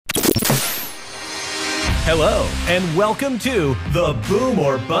Hello, and welcome to the Boom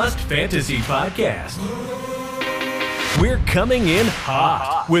or Bust Fantasy Podcast. We're coming in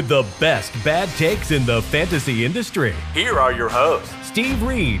hot with the best bad takes in the fantasy industry. Here are your hosts, Steve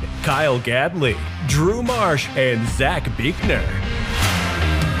Reed, Kyle Gadley, Drew Marsh, and Zach Buechner.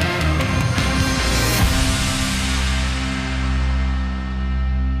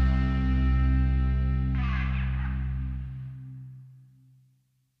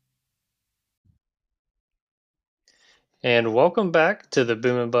 And welcome back to the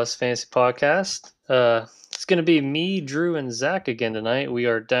Boom and Bust Fantasy Podcast. It's going to be me, Drew, and Zach again tonight. We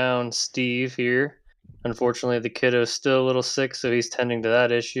are down Steve here. Unfortunately, the kiddo's still a little sick, so he's tending to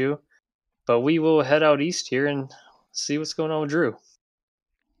that issue. But we will head out east here and see what's going on with Drew.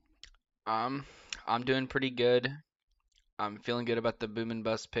 I'm doing pretty good. I'm feeling good about the boom and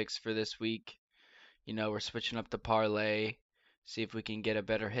bust picks for this week. You know, we're switching up the parlay, see if we can get a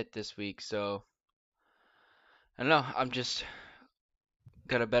better hit this week. So, I don't know. I'm just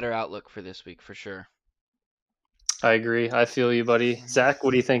got a better outlook for this week for sure. I agree. I feel you, buddy. Zach,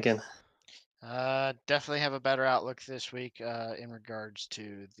 what are you thinking? Definitely have a better outlook this week in regards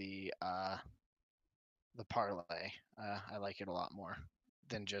to the parlay. I like it a lot more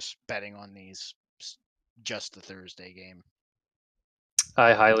than just betting on just the Thursday game.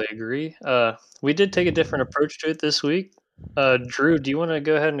 I highly agree. We did take a different approach to it this week. Drew, do you want to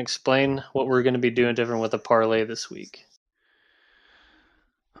go ahead and explain what we're going to be doing different with the parlay this week?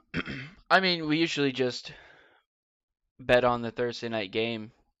 I mean, we usually just bet on the Thursday night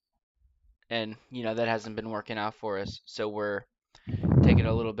game, and you know that hasn't been working out for us. So we're taking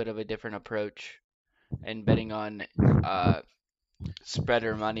a little bit of a different approach and betting on spread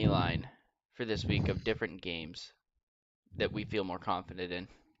or money line for this week of different games that we feel more confident in.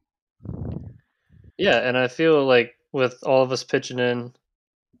 Yeah, and I feel like with all of us pitching in,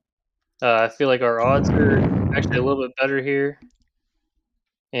 I feel like our odds are actually a little bit better here,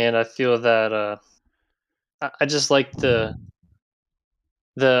 and I feel that I just like the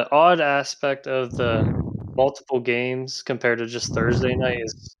odd aspect of the multiple games compared to just Thursday night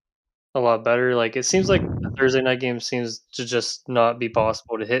is a lot better. Like it seems like the Thursday night game seems to just not be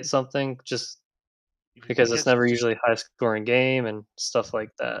possible to hit something just because it's never usually a high scoring game and stuff like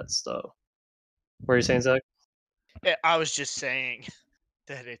that. So, what are you saying, Zach? I was just saying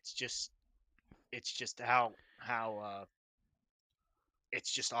that it's just how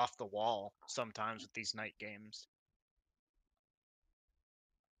it's just off the wall sometimes with these night games.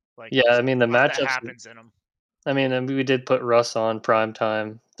 Like Yeah, I mean the that matchups. happens in them. I mean, and we did put Russ on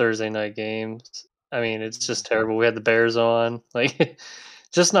primetime Thursday night games. I mean, it's just terrible. We had the Bears on, like,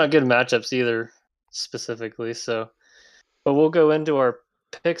 just not good matchups either, specifically. So, but we'll go into our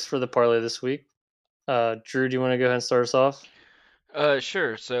picks for the parlay this week. Drew, do you want to go ahead and start us off?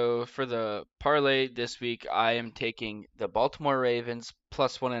 Sure. So for the parlay this week, I am taking the Baltimore Ravens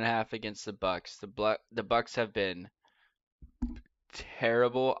plus 1.5 against the Bucks. The Bucks have been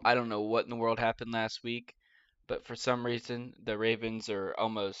terrible. I don't know what in the world happened last week, but for some reason the Ravens are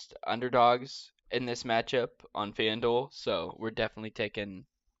almost underdogs in this matchup on FanDuel. So we're definitely taking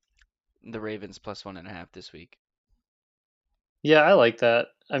the Ravens plus 1.5 this week. Yeah, I like that.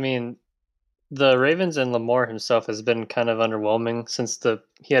 I mean, the Ravens and Lamar himself has been kind of underwhelming since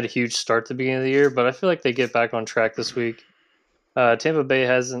he had a huge start at the beginning of the year, but I feel like they get back on track this week. Tampa Bay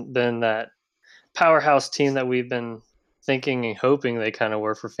hasn't been that powerhouse team that we've been thinking and hoping they kind of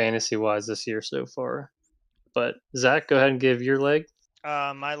were for fantasy wise this year so far. But Zach, go ahead and give your leg.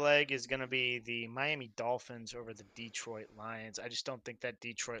 My leg is going to be the Miami Dolphins over the Detroit Lions. I just don't think that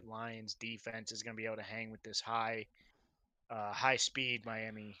Detroit Lions defense is going to be able to hang with this high speed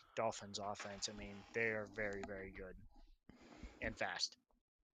Miami Dolphins offense. I mean, they are very, very good and fast.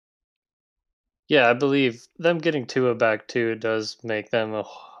 Yeah, I believe them getting Tua back too does make them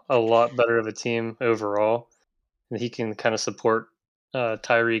a lot better of a team overall. And he can kind of support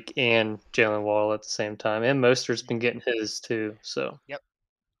Tyreek and Jalen Wall at the same time. And Mostert's been getting his too. So Yep.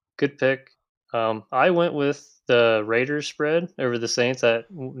 good pick. I went with the Raiders spread over the Saints at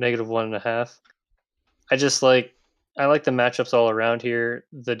 -1.5. I like the matchups all around here.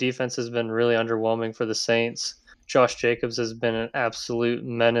 The defense has been really underwhelming for the Saints. Josh Jacobs has been an absolute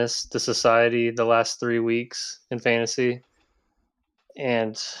menace to society the last 3 weeks in fantasy.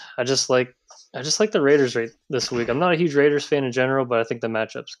 And I just like the Raiders right this week. I'm not a huge Raiders fan in general, but I think the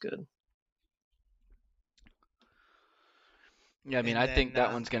matchup's good. Yeah, I mean, And I think that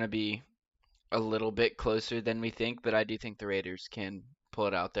then, one's going to be a little bit closer than we think, but I do think the Raiders can pull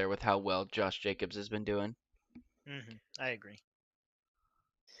it out there with how well Josh Jacobs has been doing. I agree.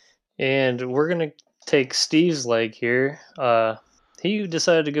 And we're gonna take Steve's leg here. he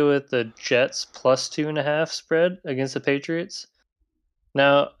decided to go with the Jets plus 2.5 spread against the Patriots.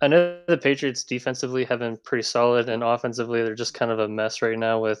 Now, I know the Patriots defensively have been pretty solid, and offensively they're just kind of a mess right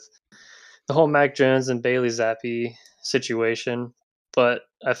now with the whole Mac Jones and Bailey Zappi situation. But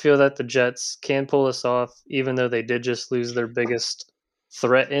I feel that the Jets can pull this off, even though they did just lose their biggest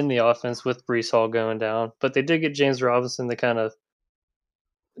threat in the offense with Brees Hall going down. But they did get James Robinson to kind of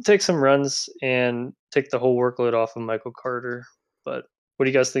take some runs and take the whole workload off of Michael Carter. But what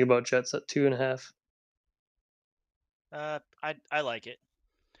do you guys think about Jets at 2.5? I like it.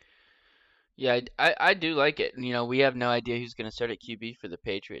 Yeah, I do like it. You know, we have no idea who's going to start at QB for the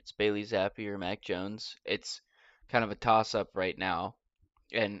Patriots, Bailey Zappi or Mac Jones. It's kind of a toss-up right now.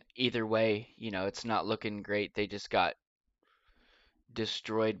 And either way, you know, it's not looking great. They just got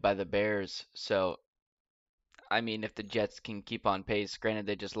destroyed by the Bears. So, I mean, if the Jets can keep on pace, granted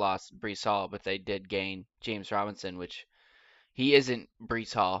they just lost Brees Hall, but they did gain James Robinson, which he isn't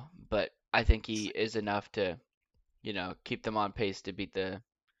Brees Hall, but I think he is enough to, you know, keep them on pace to beat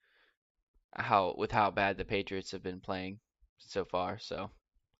how bad the Patriots have been playing so far. So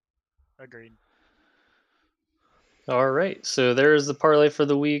Agreed. All right, so there's the parlay for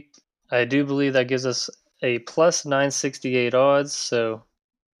the week. I do believe that gives us a plus 968 odds. So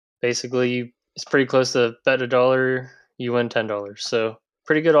basically, it's pretty close to bet $1, you win $10. So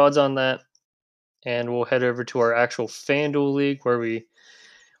pretty good odds on that. And we'll head over to our actual FanDuel league where we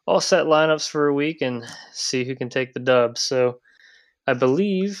all set lineups for a week and see who can take the dub. So I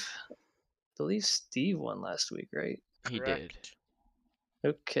believe Steve won last week, right? he did. Correct.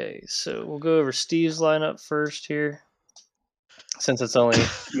 Okay, so we'll go over Steve's lineup first here, since it's only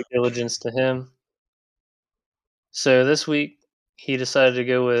due diligence to him. So this week, he decided to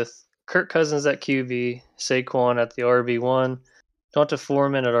go with Kirk Cousins at QB, Saquon at the RB1, Donta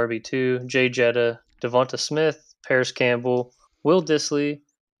Foreman at RB2, Jay Jetta, Devonta Smith, Paris Campbell, Will Dissly,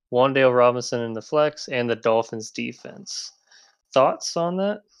 Wandale Robinson in the flex, and the Dolphins defense. Thoughts on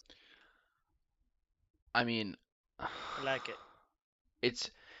that? I mean, I like it.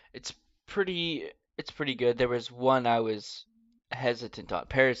 it's pretty good. There was one I was hesitant on,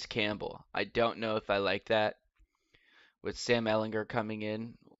 Paris Campbell. I don't know if I like that with Sam Ellinger coming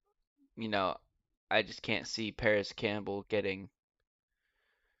in. You know, I just can't see Paris Campbell getting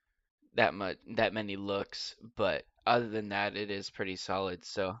that many looks, but other than that, it is pretty solid.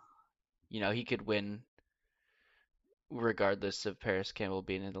 So, you know, he could win regardless of Paris Campbell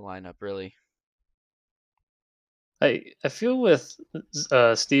being in the lineup, really. I feel with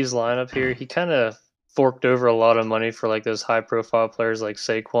Steve's lineup here, he kind of forked over a lot of money for like those high profile players like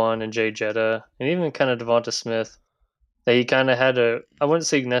Saquon and Jay Jetta, and even kind of Devonta Smith. That he kind of had to, I wouldn't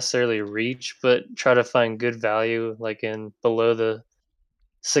say necessarily reach, but try to find good value like in below the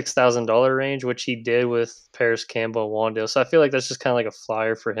 $6,000 range, which he did with Paris Campbell and Wandale. So I feel like that's just kind of like a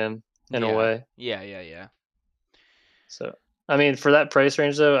flyer for him in a way. Yeah. So I mean, for that price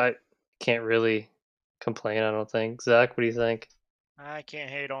range though, I can't really complain. I don't think. Zach, what do you think? I can't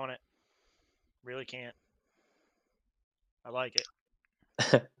hate on it. Really can't. I like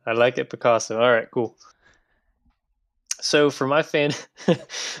it. I like it, Picasso. All right, cool. So for my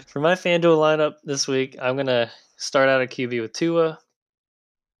for my FanDuel lineup this week, I'm gonna start out at QB with Tua.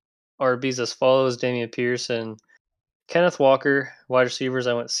 RBs as follows: Damian Pearson, Kenneth Walker. Wide receivers,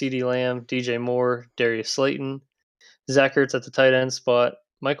 I went CeeDee Lamb, DJ Moore, Darius Slayton, Zach Ertz at the tight end spot,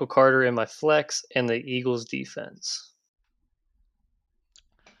 Michael Carter in my flex, and the Eagles defense.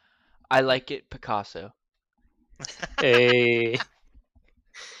 I like it, Picasso. Hey,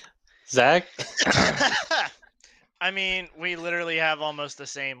 Zach. I mean, we literally have almost the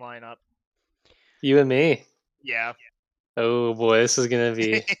same lineup. You and me. Yeah. Oh boy, this is gonna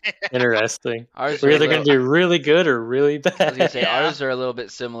be interesting. Ours We're are a either gonna little, do really good or really I was gonna bad. say Yeah. ours are a little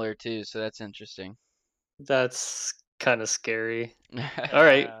bit similar too, so that's interesting. That's kind of scary. All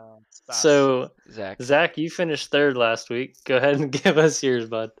right. Sus. So Zach. Zach, you finished third last week. Go ahead and give us yours,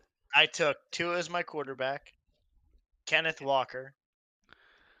 bud. I took Tua as my quarterback, Kenneth Walker,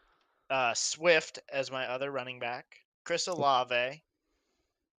 Swift as my other running back, Chris Olave,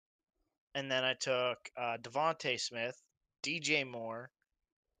 and then I took Devontae Smith, DJ Moore,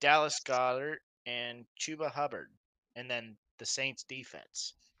 Dallas Goddard, and Chuba Hubbard, and then the Saints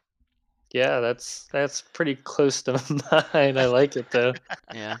defense. Yeah, that's pretty close to mine. I like it though.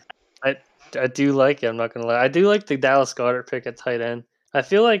 Yeah. I do like it. I'm not gonna lie. I do like the Dallas Goddard pick at tight end. I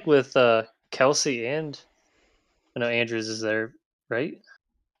feel like with Kelsey and I know Andrews is there, right?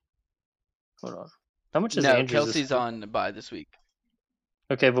 Hold on. How much is No, Andrews? this Kelsey's week? on the bye this week.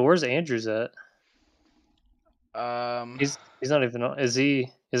 Okay, but where's Andrews at? Um, He's not even on. Is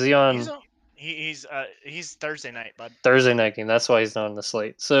he on? He's Thursday night, bud. Thursday night game. That's why he's not on the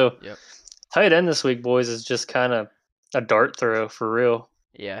slate. So Yep. tight end this week, boys, is just kind of a dart throw for real.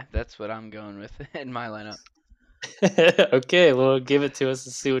 Yeah, that's what I'm going with in my lineup. Okay, well, give it to us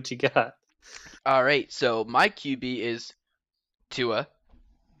and see what you got. All right, so my QB is Tua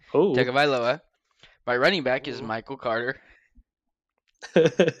Oh, Tagovailoa. My running back is Ooh. Michael Carter.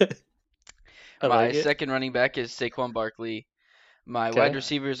 I My like it. second running back is Saquon Barkley. My Okay. wide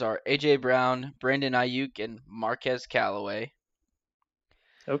receivers are A.J. Brown, Brandon Ayuk, and Marquez Callaway.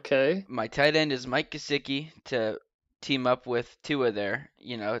 Okay. My tight end is Mike Gesicki to team up with Tua there.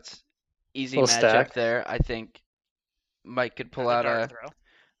 You know, it's easy Little matchup stack. there. I think Mike could pull out Another dart throw.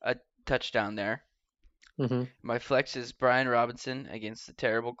 a touchdown there. hmm My flex is Brian Robinson against the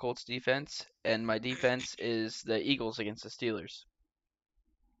terrible Colts defense, and my defense is the Eagles against the Steelers.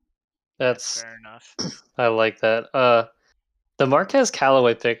 That's Fair enough. I like that. The Marquez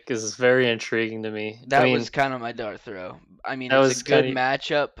Callaway pick is very intriguing to me. That I mean, was kind of my dart throw. I mean, that it's was a good kinda-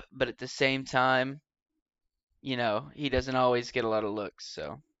 matchup, but at the same time, you know, he doesn't always get a lot of looks.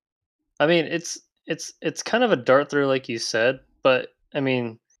 So I mean, it's kind of a dart throw, like you said, but I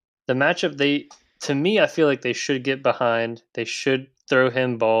mean, the matchup to me, I feel like they should get behind. They should throw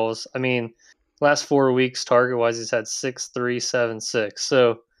him balls. I mean, last 4 weeks, target wise, he's had 6, 3, 7, 6.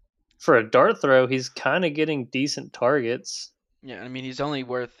 So for a dart throw, he's kind of getting decent targets. yeah, I mean, he's only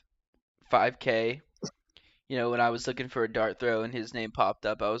worth 5K. You know, when I was looking for a dart throw and his name popped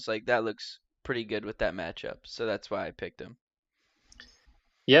up, I was like, that looks pretty good with that matchup. So that's why I picked him.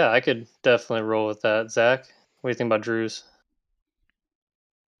 Yeah, I could definitely roll with that. Zach, what do you think about Drew's?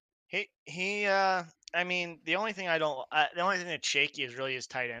 I mean, the only thing that's shaky is really his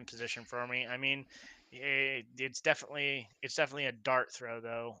tight end position for me. I mean, it's definitely a dart throw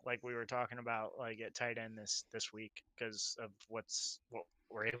though, like we were talking about, like at tight end this week because of what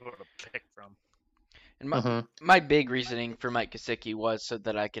we're able to pick from. And Mhm. my big reasoning for Mike Gesicki was so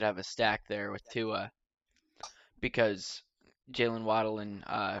that I could have a stack there with Tua, because Jalen Waddle and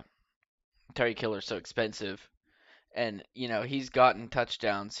Tyreek Hill are so expensive, and you know he's gotten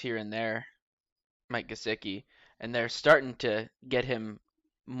touchdowns here and there, Mike Gesicki, and they're starting to get him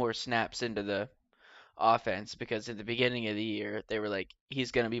more snaps into the offense, because at the beginning of the year they were like,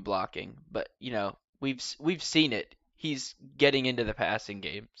 he's going to be blocking, but you know we've seen it. He's getting into the passing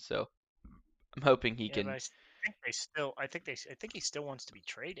game, so I'm hoping he Yeah, can. but I think he still wants to be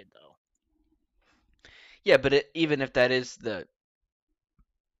traded though. Yeah, but even if that is the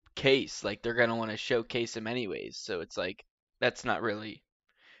case, like they're gonna want to showcase him anyways, so it's like that's not really.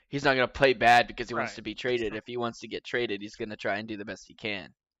 He's not gonna play bad because he wants Right. to be traded. If he wants to get traded, he's gonna try and do the best he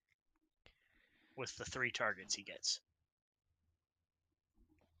can. With the 3 targets he gets.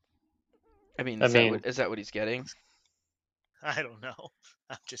 I mean, I is that mean- is that what he's getting? I don't know.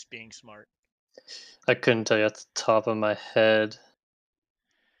 I'm just being smart. I couldn't tell you at the top of my head.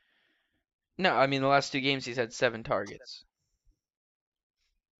 No, I mean the last 2 games he's had 7 targets.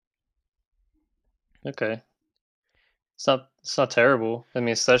 Okay. It's not terrible. I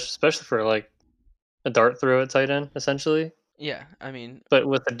mean, especially for like a dart throw at tight end, essentially, Yeah, I mean, but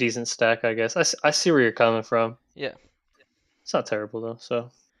with a decent stack, I guess. I see where you're coming from. yeah. It's not terrible though.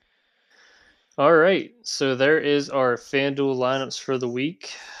 So, all right. So there is our FanDuel lineups for the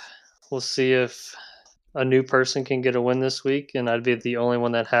week. We'll see if a new person can get a win this week, and I'd be the only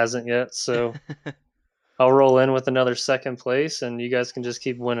one that hasn't yet. So I'll roll in with another second place, and you guys can just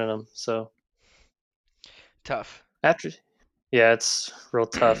keep winning them. So Tough. yeah, it's real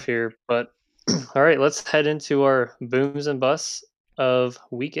tough here. But all right, let's head into our booms and busts of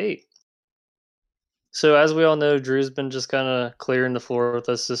week 8. So as we all know, Drew's been just kind of clearing the floor with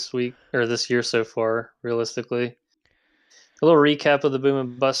us this week or this year so far, realistically. A little recap of the boom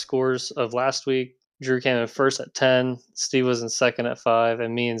and bust scores of last week. Drew came in first at 10, Steve was in second at 5,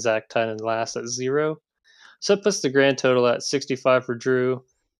 and me and Zach tied in last at 0. So it puts the grand total at 65 for Drew,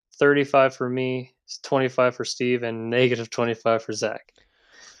 35 for me, 25 for Steve, and negative 25 for Zach.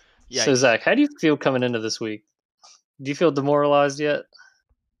 So Yikes. Zach, how do you feel coming into this week? Do you feel demoralized yet?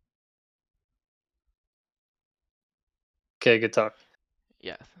 Okay, good talk.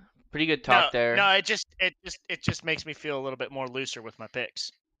 Yeah, pretty good talk there. No, it just makes me feel a little bit more looser with my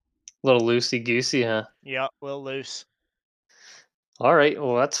picks. A little loosey goosey, huh? Yeah, a little loose. All right,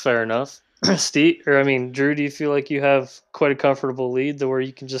 well that's fair enough. Drew, do you feel like you have quite a comfortable lead to where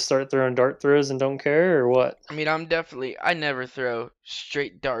you can just start throwing dart throws and don't care, or what? I mean, I never throw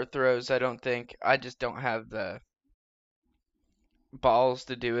straight dart throws, I don't think. I just don't have the balls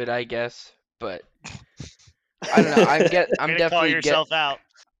to do it, I guess. But I don't know. I'm Way to definitely call yourself out.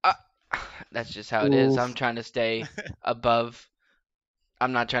 That's just how it is. Oof. I'm trying to stay above.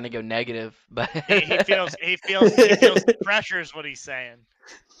 I'm not trying to go negative, but He feels the pressure is what he's saying.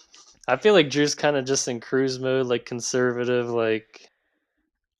 I feel like Drew's kind of just in cruise mode, like conservative, like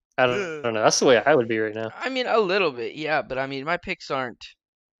I don't know. That's the way I would be right now. I mean, a little bit, yeah. But I mean, my picks aren't.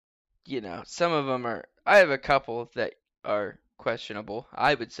 Some of them are. I have a couple that are questionable,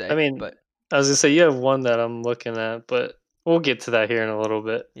 I would say. I mean, but I was gonna say you have one that I'm looking at, but we'll get to that here in a little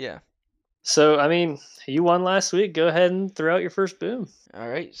bit. yeah. So, I mean, you won last week. Go ahead and throw out your first boom. All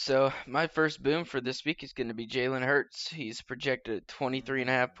right. So my first boom for this week is going to be Jalen Hurts. He's projected at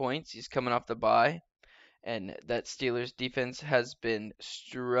 23.5 points. He's coming off the bye. And that Steelers defense has been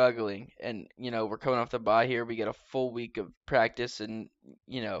struggling. And, we're coming off the bye here. We get a full week of practice, and,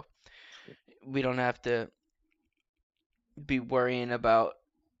 we don't have to be worrying about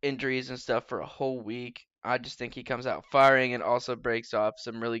injuries and stuff for a whole week. I just think he comes out firing and also breaks off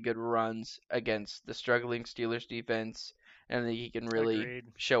some really good runs against the struggling Steelers defense. And I think he can really Agreed.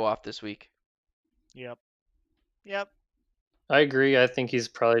 show off this week. Yep. I agree. I think he's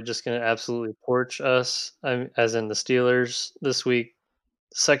probably just going to absolutely torch us, as in the Steelers this week.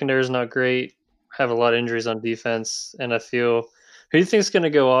 Secondary is not great. Have a lot of injuries on defense, and I feel. Who do you think is going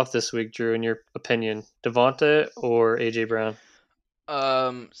to go off this week, Drew? In your opinion, Devonta or AJ Brown?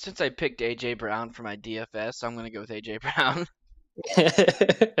 Since I picked AJ Brown for my DFS, I'm gonna go with AJ Brown.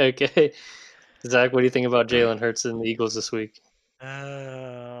 Okay, Zach, what do you think about Jalen Hurts and the Eagles this week?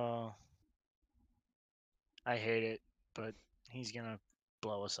 Oh, I hate it, but he's gonna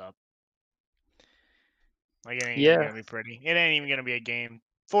blow us up. Like it ain't even gonna be pretty. It ain't even gonna be a game.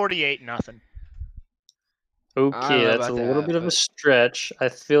 48-0. Okay, that's a little bit of a stretch. I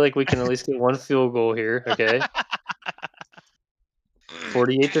feel like we can at least get one field goal here. Okay.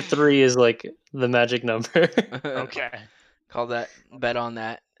 48-3 is like the magic number. Okay. Call that, bet on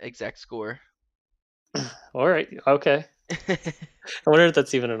that exact score. All right. Okay. I wonder if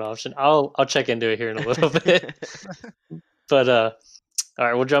that's even an option. I'll check into it here in a little bit. But all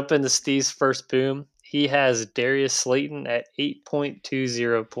right, we'll jump into Steve's first boom. He has Darius Slayton at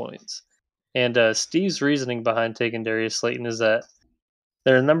 8.20 points. And Steve's reasoning behind taking Darius Slayton is that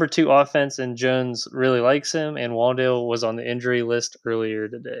they're number 2 offense, and Jones really likes him, and Wan'Dale was on the injury list earlier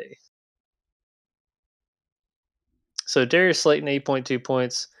today. So Darius Slayton, 8.2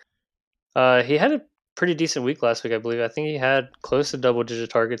 points. He had a pretty decent week last week, I believe. I think he had close to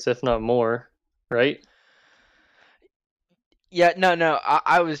double-digit targets, if not more, right? Yeah, no.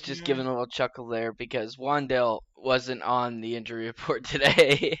 I was just giving a little chuckle there because Wan'Dale wasn't on the injury report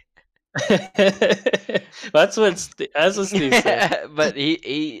today. That's what Steve said. But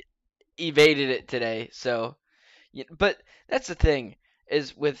he evaded it today. So, but that's the thing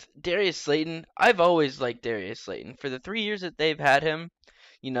is with Darius Slayton. I've always liked Darius Slayton for the 3 years that they've had him.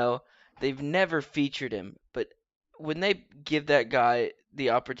 They've never featured him, but when they give that guy the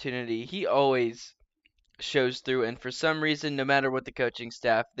opportunity, he always shows through. And for some reason, no matter what the coaching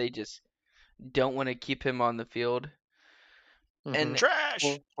staff, they just don't want to keep him on the field. And trash.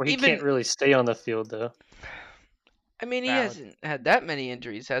 Well, he can't really stay on the field, though. I mean, he hasn't had that many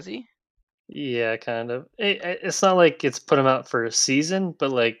injuries, has he? Yeah, kind of. It's not like it's put him out for a season, but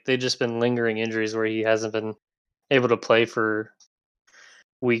like they've just been lingering injuries where he hasn't been able to play for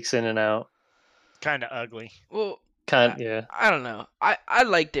weeks in and out. Kind of ugly. Well, yeah. I don't know. I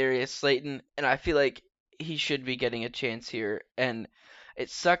like Darius Slayton, and I feel like he should be getting a chance here. And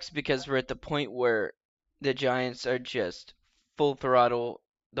it sucks because we're at the point where the Giants are just full throttle.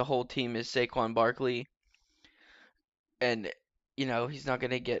 The whole team is Saquon Barkley, and he's not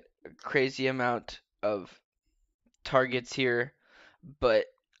going to get a crazy amount of targets here, but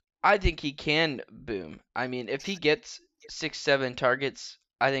I think he can boom. I mean, if he gets 6-7 targets,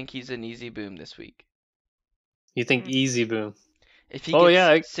 I think he's an easy boom this week. You think easy boom? If he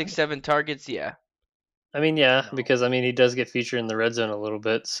gets 6-7 targets, yeah. I mean, yeah, because I mean he does get featured in the red zone a little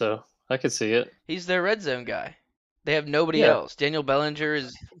bit, so I could see it. He's their red zone guy. They have nobody else. Daniel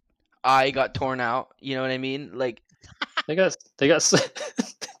Bellinger's eye got torn out. You know what I mean? Like they got.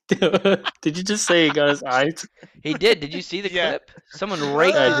 Did you just say he got his eye? He did. Did you see the clip? Someone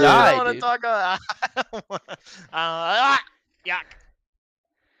raked his eye, dude. I don't want to talk yuck.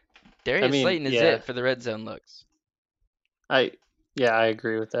 Darius Slayton is it for the red zone looks. I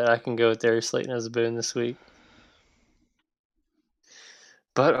agree with that. I can go with Darius Slayton as a boom this week.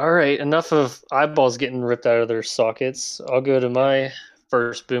 But all right, enough of eyeballs getting ripped out of their sockets. I'll go to my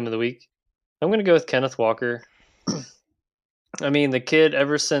first boom of the week. I'm going to go with Kenneth Walker. I mean, the kid,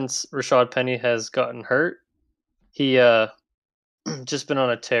 ever since Rashad Penny has gotten hurt, he just been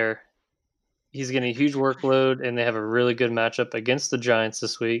on a tear. He's getting a huge workload, and they have a really good matchup against the Giants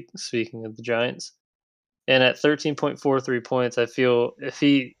this week. Speaking of the Giants, And at 13.43 points, I feel if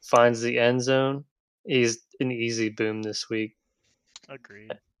he finds the end zone, he's an easy boom this week.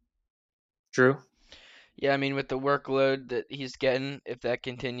 Agreed. Drew? Yeah, I mean, with the workload that he's getting, if that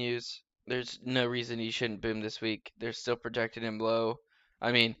continues, there's no reason he shouldn't boom this week. They're still projecting him low.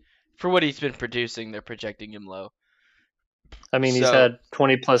 I mean, for what he's been producing, they're projecting him low. I mean, he's So- had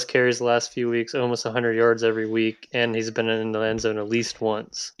 20-plus carries the last few weeks, almost 100 yards every week, and he's been in the end zone at least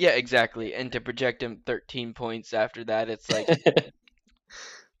once. Yeah, exactly. And to project him 13 points after that, it's like,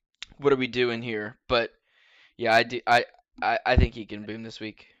 what are we doing here? But yeah, I think he can boom this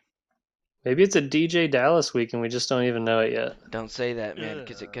week. Maybe it's a DJ Dallas week, and we just don't even know it yet. Don't say that, man,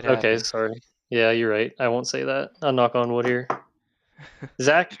 because it could happen. Okay, sorry. Yeah, you're right. I won't say that. I'll knock on wood here.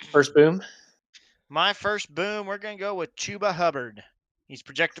 Zach, first boom. My first boom, we're going to go with Chuba Hubbard. He's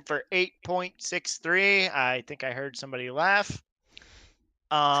projected for 8.63. I think I heard somebody laugh.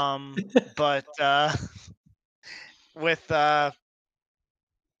 But with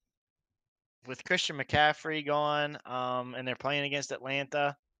Christian McCaffrey gone, and they're playing against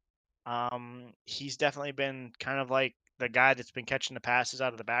Atlanta, he's definitely been kind of like the guy that's been catching the passes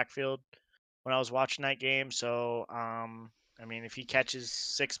out of the backfield when I was watching that game. So, I mean, if he catches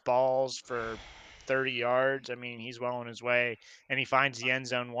 6 balls for 30 yards, I mean, he's well on his way, and he finds the end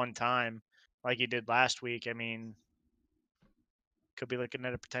zone one time like he did last week. I mean, could be looking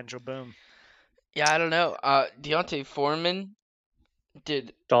at a potential boom. Yeah, I don't know. Deontay Foreman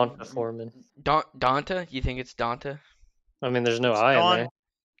did Donta Foreman. Donta? You think it's Donta? I mean, there's no I in there.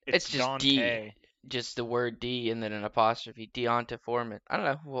 It's just D. Dante. Just the word D and then an apostrophe. Deonta Foreman. I don't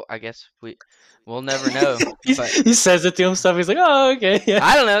know. Well, I guess we'll never know. But He says it to himself. He's like, oh, okay. Yeah.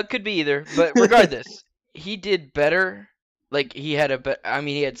 I don't know. It could be either. But regardless, he did better. Like he had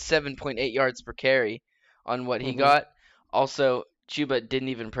he had 7.8 yards per carry on what he Mhm. got. Also, Chuba didn't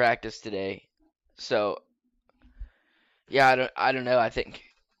even practice today. So yeah, I don't know. I think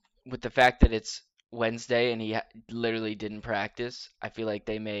with the fact that it's Wednesday and he literally didn't practice, I feel like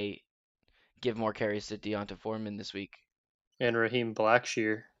they may give more carries to Deonta Foreman this week. And Raheem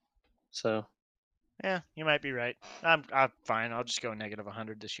Blackshear. So, Yeah, you might be right. I'm fine. I'll just go negative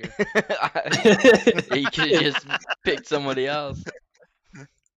 100 this year. You could have just picked somebody else.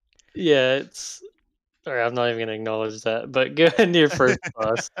 yeah, it's. All right, I'm not even going to acknowledge that. But go ahead to your first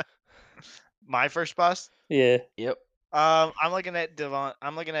bust. My first bust. Yeah. Yep. I'm looking at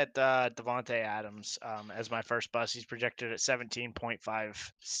Devontae Adams as my first bust. He's projected at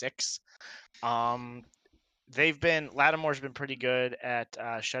 17.56. Lattimore's been pretty good at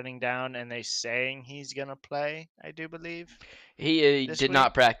shutting down, and they saying he's gonna play. I do believe He This did week?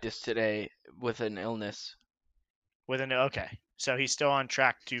 not practice today with an illness. okay, so he's still on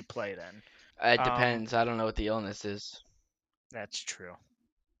track to play then. It depends. I don't know what the illness is. That's true.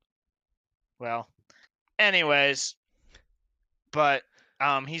 Well, anyways, but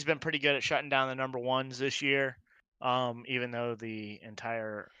he's been pretty good at shutting down the number ones this year. Even though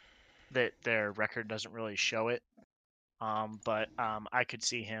their record doesn't really show it. But I could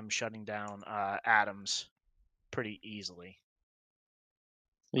see him shutting down Adams pretty easily.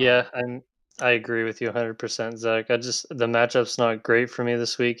 Yeah, I agree with you 100%, Zach. The matchup's not great for me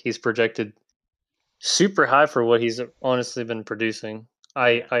this week. He's projected super high for what he's honestly been producing.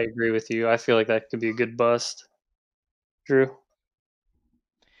 I agree with you. I feel like that could be a good bust. Drew?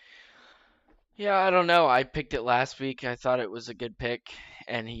 Yeah, I don't know. I picked it last week. I thought it was a good pick,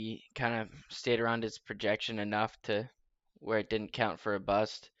 and he kind of stayed around his projection enough to where it didn't count for a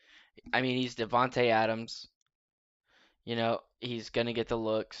bust. I mean, he's Devontae Adams. You know, he's gonna get the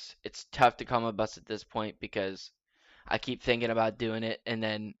looks. It's tough to call him a bust at this point because I keep thinking about doing it, and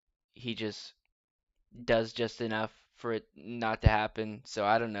then he just does just enough for it not to happen. So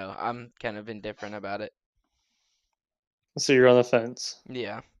I don't know. I'm kind of indifferent about it. So you're on the fence.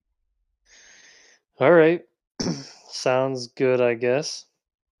 Yeah. All right. Sounds good, I guess.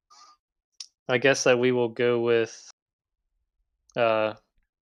 I guess that we will go with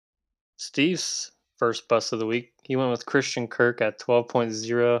Steve's first bust of the week. He went with Christian Kirk at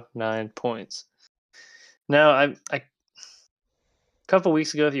 12.09 points. Now, a couple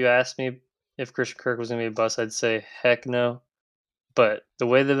weeks ago, if you asked me if Christian Kirk was going to be a bust, I'd say heck no. But the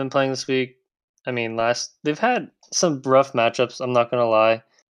way they've been playing this week, I mean, they've had some rough matchups. I'm not going to lie.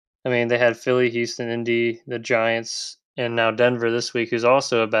 I mean, they had Philly, Houston, Indy, the Giants, and now Denver this week, who's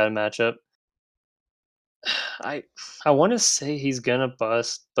also a bad matchup. I want to say he's gonna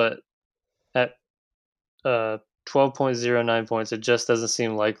bust, but at 12.09 points, it just doesn't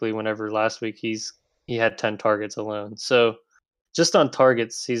seem likely. Whenever last week he had 10 targets alone, so just on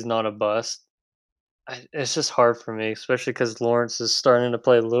targets, he's not a bust. It's just hard for me, especially because Lawrence is starting to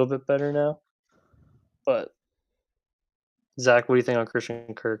play a little bit better now. But Zach, what do you think on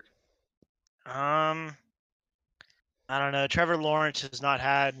Christian Kirk? I don't know. Trevor Lawrence has not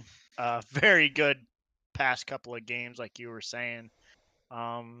had a very good past couple of games, like you were saying.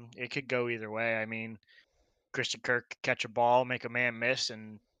 It could go either way. I mean, Christian Kirk could catch a ball, make a man miss,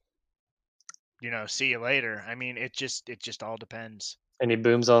 and see you later. I mean, it just all depends. And he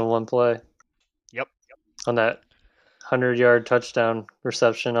booms on one play Yep. on that 100-yard touchdown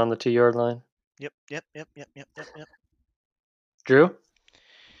reception on the 2-yard line. Yep. Yep. Yep. Yep. Yep. Yep. Yep. Drew?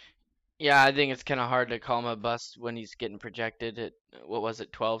 Yeah, I think it's kind of hard to call him a bust when he's getting projected at, what was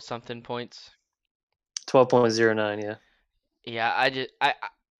it, 12 something points? 12.09, yeah. Yeah,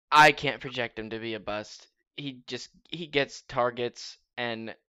 I can't project him to be a bust. He gets targets,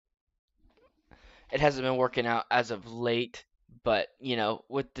 and it hasn't been working out as of late, but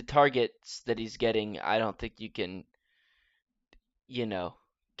with the targets that he's getting, I don't think you can,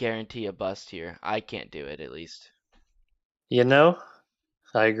 guarantee a bust here. I can't do it, at least.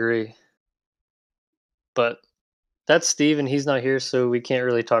 I agree. But that's Steve, and he's not here, so we can't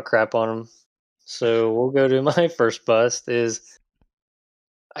really talk crap on him. So we'll go to my first bust is,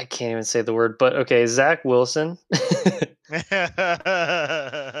 I can't even say the word, but okay, Zach Wilson.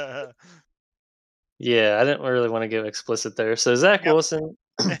 Yeah, I didn't really want to get explicit there. So Zach Yep. Wilson,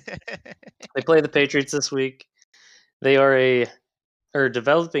 they play the Patriots this week. They are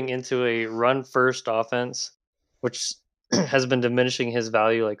developing into a run-first offense, which has been diminishing his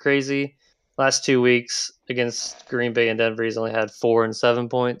value like crazy. Last 2 weeks against Green Bay and Denver, he's only had 4 and 7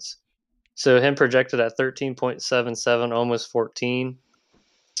 points. So him projected at 13.77, almost 14.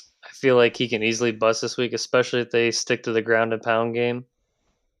 I feel like he can easily bust this week, especially if they stick to the ground and pound game.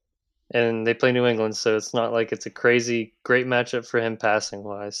 And they play New England, so it's not like it's a crazy great matchup for him passing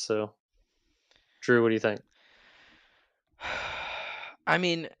wise. So, Drew, what do you think? I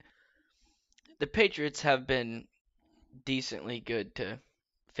mean, the Patriots have been decently good to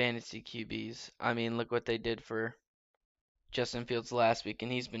fantasy QBs. I mean, look what they did for Justin Fields last week,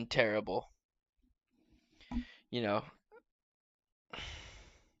 and he's been terrible. You know,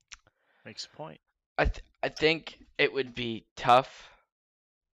 Makes a point. I think it would be tough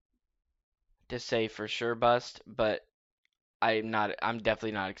to say for sure bust, but I'm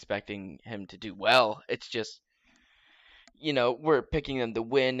definitely not expecting him to do well. It's just, we're picking them to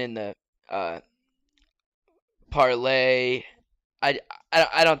win in the parlay. I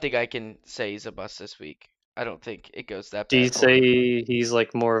don't think I can say he's a bust this week. I don't think it goes that Do you bad for him. say he's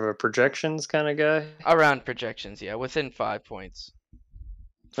like more of a projections kind of guy? Around projections, yeah, within 5 points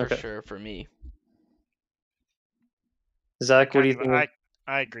for Okay. sure for me. Zach, what do you think?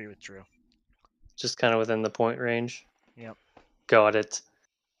 I agree with Drew. Just kind of within the point range? Yep. Got it.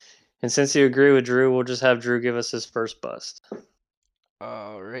 And since you agree with Drew, we'll just have Drew give us his first bust.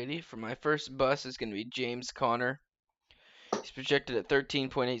 Alrighty, for my first bust is going to be James Conner. He's projected at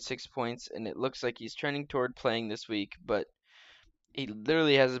 13.86 points, and it looks like he's trending toward playing this week, but he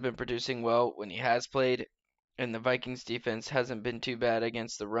literally hasn't been producing well when he has played, and the Vikings defense hasn't been too bad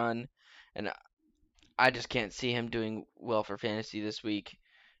against the run, and I just can't see him doing well for fantasy this week.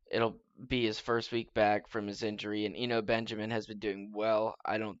 It'll be his first week back from his injury, and Eno Benjamin has been doing well.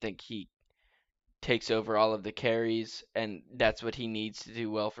 I don't think he takes over all of the carries, and that's what he needs to do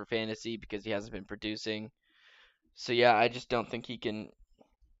well for fantasy because he hasn't been producing. So yeah, I just don't think he can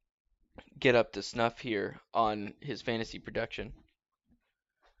get up to snuff here on his fantasy production.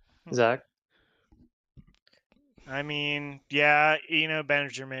 Zach? I mean, yeah,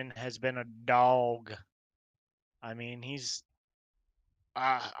 Benjamin has been a dog. I mean, he's.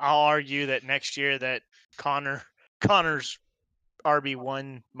 I'll argue that next year that Connor's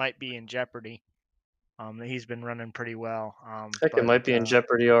RB1 might be in jeopardy. He's been running pretty well. Heck, it might be in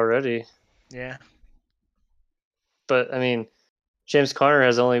jeopardy already. Yeah. But I mean, James Conner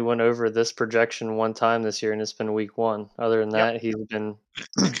has only went over this projection one time this year, and it's been week 1. Other than that, he's been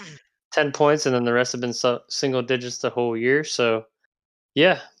 10 points, and then the rest have been single digits the whole year. So,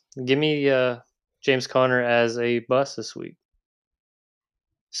 yeah, give me James Conner as a bust this week.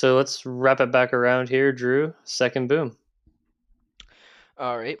 So let's wrap it back around here, Drew. Second boom.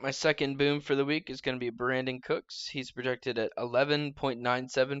 All right, my second boom for the week is going to be Brandon Cooks. He's projected at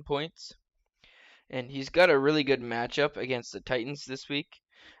 11.97 points, and he's got a really good matchup against the Titans this week,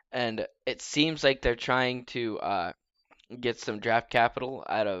 and it seems like they're trying to get some draft capital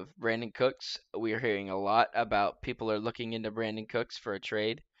out of Brandon Cooks. We are hearing a lot about people are looking into Brandon Cooks for a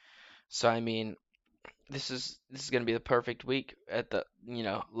trade. So I mean, this is going to be the perfect week at the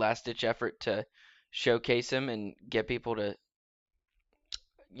last ditch effort to showcase him and get people to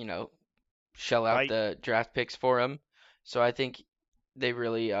shell out Right. the draft picks for him. So I think they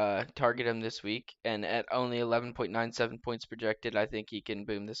really target him this week, and at only 11.97 points projected, I think he can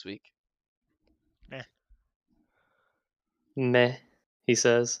boom this week. Meh, he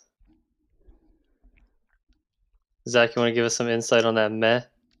says. Zach, you want to give us some insight on that meh?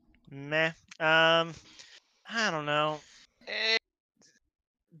 Meh. I don't know.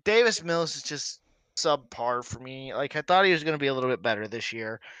 Davis Mills is just subpar for me. Like, I thought he was going to be a little bit better this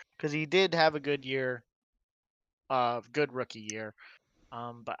year because he did have a good year, good rookie year.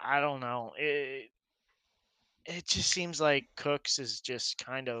 But I don't know. It just seems like Cooks is just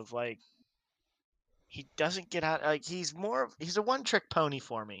kind of like he doesn't get out. Like he's a one trick pony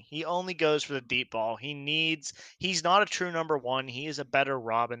for me. He only goes for the deep ball. He's not a true number one. He is a better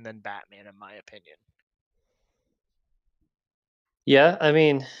Robin than Batman, in my opinion. Yeah, I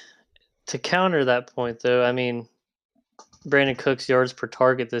mean, to counter that point, though, I mean, Brandon Cook's yards per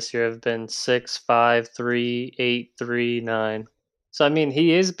target this year have been 6, 5, 3, 8, 3, 9. So, I mean,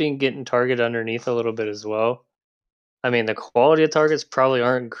 he is being getting targeted underneath a little bit as well. I mean, the quality of targets probably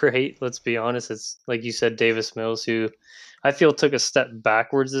aren't great. Let's be honest. It's like you said, Davis Mills, who I feel took a step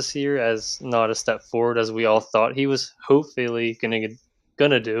backwards this year, as not a step forward, as we all thought he was hopefully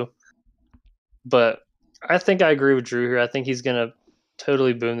gonna do. But I think I agree with Drew here. I think he's gonna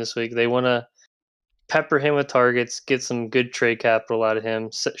totally boom this week. They want to pepper him with targets, get some good trade capital out of him,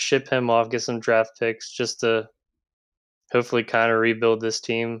 ship him off, get some draft picks, just to hopefully kind of rebuild this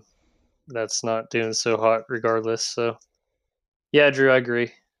team that's not doing so hot regardless. So, yeah, Drew, I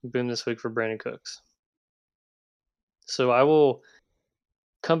agree. Boom this week for Brandon Cooks. So I will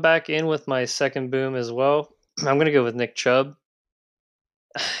come back in with my second boom as well. I'm going to go with Nick Chubb.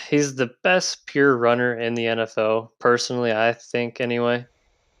 He's the best pure runner in the NFL, personally, I think, anyway.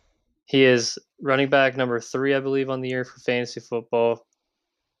 He is running back number 3, I believe, on the year for fantasy football.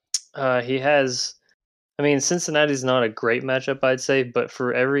 He has, I mean, Cincinnati's not a great matchup, I'd say, but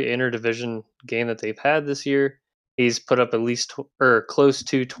for every interdivision game that they've had this year, he's put up at least or close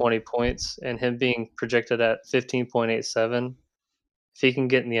to 20 points, and him being projected at 15.87. If he can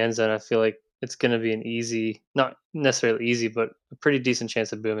get in the end zone, I feel like it's going to be an easy, not necessarily easy, but a pretty decent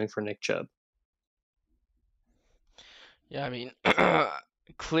chance of booming for Nick Chubb. Yeah, I mean,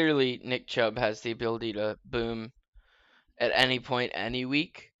 clearly Nick Chubb has the ability to boom at any point, any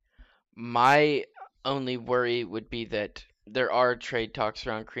week. My only worry would be that there are trade talks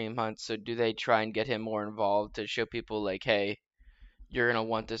around Kareem Hunt, so do they try and get him more involved to show people like, hey, you're gonna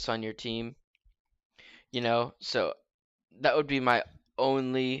want this on your team, So that would be my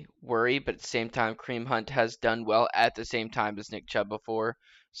only worry, but at the same time, Kareem Hunt has done well at the same time as Nick Chubb before,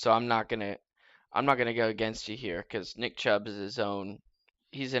 so I'm not gonna go against you here because Nick Chubb is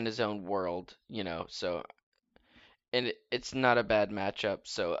he's in his own world, So and it's not a bad matchup,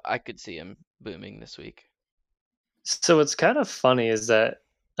 so I could see him booming this week. So what's kind of funny is that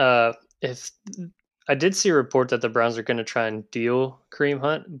if I did see a report that the Browns are going to try and deal Kareem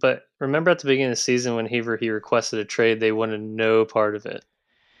Hunt, but remember at the beginning of the season when he requested a trade, they wanted no part of it.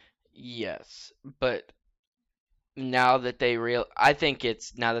 Yes, but I think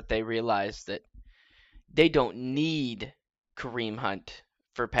it's now that they realize that they don't need Kareem Hunt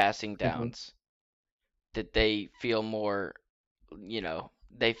for passing downs, that they feel more,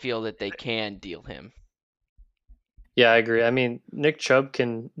 they feel that they can deal him. Yeah, I agree. I mean, Nick Chubb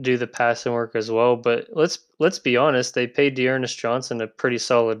can do the passing work as well, but let's be honest, they paid Dearness Johnson a pretty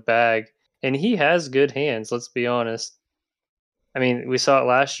solid bag, and he has good hands, let's be honest. I mean, we saw it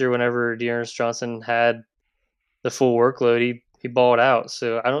last year whenever Dearness Johnson had the full workload, he balled out.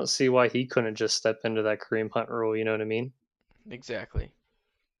 So I don't see why he couldn't just step into that Kareem Hunt role, you know what I mean? Exactly.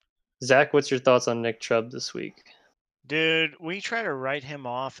 Zach, what's your thoughts on Nick Chubb this week? Dude, we try to write him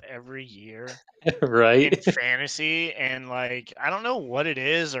off every year in Right? fantasy, and like I don't know what it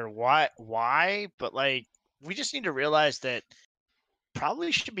is or why, but like we just need to realize that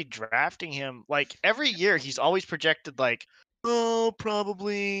probably should be drafting him like every year. He's always projected like, oh,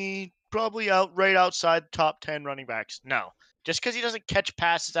 probably out right outside top 10 running backs. No, just because he doesn't catch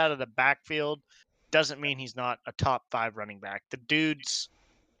passes out of the backfield doesn't mean he's not a top 5 running back. The dude's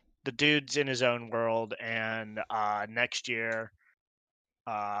in his own world, and next year,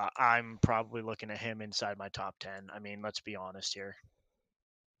 I'm probably looking at him inside my top 10. I mean, let's be honest here.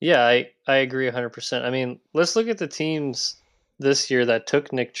 Yeah, I agree 100%. I mean, let's look at the teams this year that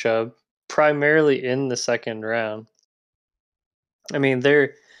took Nick Chubb primarily in the second round. I mean,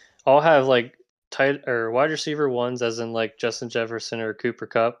 they're all have like tight or wide receiver ones, as in like Justin Jefferson or Cooper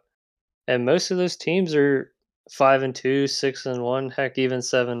Cup, and most of those teams are 5-2, 6-1, heck, even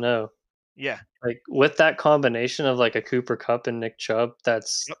 7-0. Yeah. Like with that combination of like a Cooper Cup and Nick Chubb,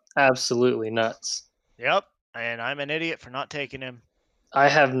 that's Yep. absolutely nuts. Yep. And I'm an idiot for not taking him. I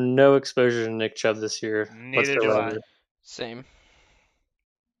have no exposure to Nick Chubb this year Neither do I. whatsoever. Same.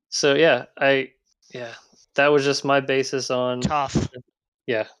 So yeah, that was just my basis on Tough.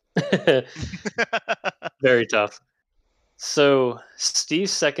 yeah. Very tough. So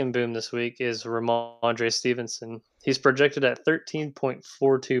Steve's second boom this week is Ramondre Stevenson. He's projected at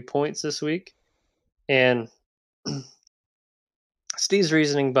 13.42 points this week. And Steve's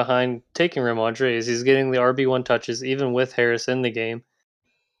reasoning behind taking Ramondre is he's getting the RB1 touches even with Harris in the game.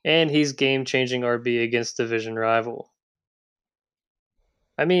 And he's game-changing RB against division rival.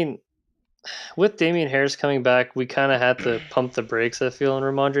 I mean, with Damian Harris coming back, we kind of had to pump the brakes, I feel, on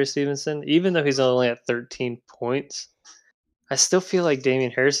Ramondre Stevenson. Even though he's only at 13 points, I still feel like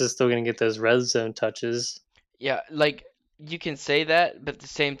Damian Harris is still going to get those red zone touches. Yeah, like you can say that, but at the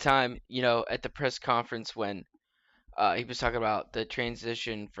same time, at the press conference when he was talking about the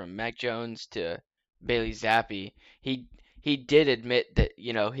transition from Mac Jones to Bailey Zappi, he did admit that,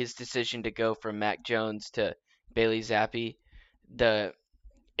 his decision to go from Mac Jones to Bailey Zappi, the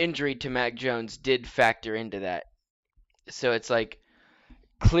injury to Mac Jones did factor into that. So it's like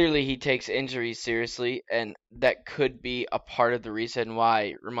clearly he takes injuries seriously, and that could be a part of the reason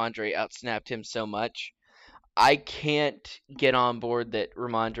why Ramondre outsnapped him so much. I can't get on board that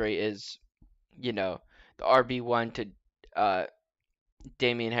Ramondre is, the RB1 to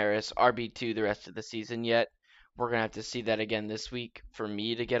Damian Harris, RB2 the rest of the season yet. We're going to have to see that again this week for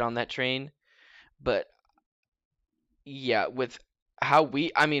me to get on that train. But yeah, with how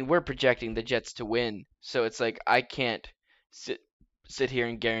we're projecting the Jets to win. So it's like I can't sit here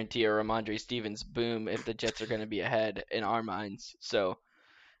and guarantee a Ramondre Stevens boom if the Jets are going to be ahead in our minds. So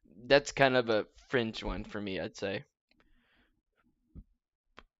that's kind of a fringe one for me, I'd say.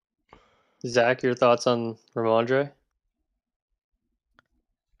 Zach, your thoughts on Ramondre?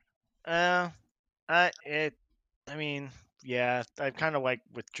 Yeah, I kind of like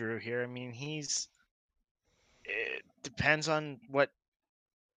with Drew here. I mean, it depends on what.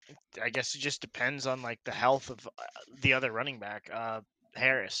 I guess it just depends on like the health of the other running back,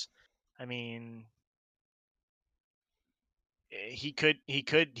 Harris. I mean, he could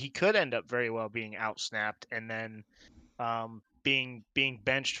end up very well being outsnapped and then being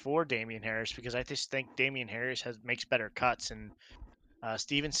benched for Damian Harris, because I just think Damian Harris makes better cuts, and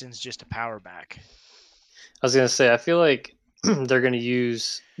Stevenson's just a power back. I was going to say, I feel like they're going to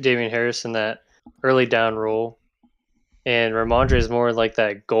use Damian Harris in that early down role. And Ramondre is more like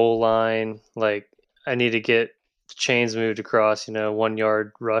that goal line, like I need to get chains moved across, 1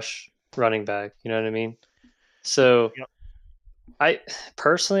 yard rush running back. You know what I mean? So Yep.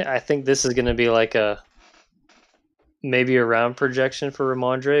 I think this is going to be like maybe a round projection for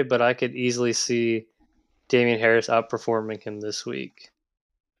Ramondre, but I could easily see Damian Harris outperforming him this week.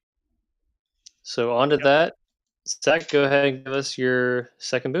 So on to that. Zach, go ahead and give us your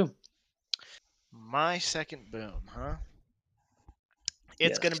second boom. My second boom, huh?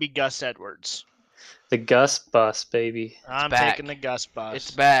 It's Yes. going to be Gus Edwards. The Gus bus, baby. I'm back. taking the Gus bus.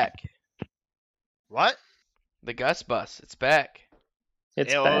 It's back. What? The Gus bus. It's back.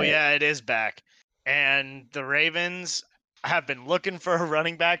 It's Oh, back. yeah, it is back. And the Ravens have been looking for a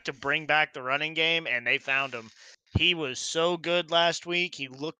running back to bring back the running game, and they found him. He was so good last week. He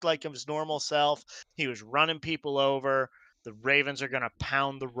looked like his normal self. He was running people over. The Ravens are going to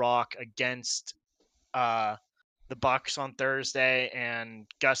pound the rock against the Bucks on Thursday, and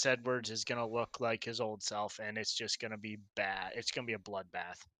Gus Edwards is going to look like his old self, and it's just going to be bad. It's going to be a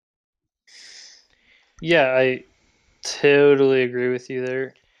bloodbath. Yeah, I totally agree with you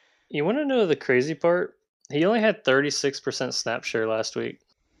there. You want to know the crazy part? He only had 36% snap share last week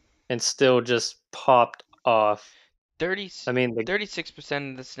and still just popped off.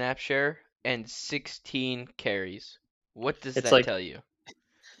 36% of the snap share and 16 carries. What does It's that like- tell you?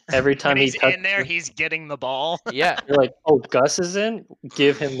 Every time When he's touches in there, it, he's getting the ball. Yeah, you're like, oh, Gus is in?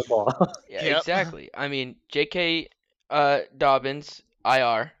 Give him the ball. yeah, Yep. exactly. I mean, J.K. Dobbins,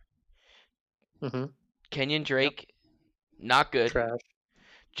 IR. hmm Kenyon Drake, not good. Trash.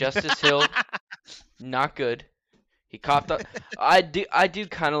 Justice Hill, not good. He coughed up. I do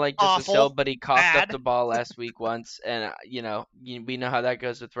kind of like Justice Awful. Hill, but he coughed up Bad. the ball last week once, and we know how that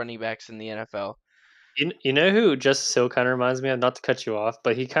goes with running backs in the NFL. You know who Justice Hill kind of reminds me of? Not to cut you off,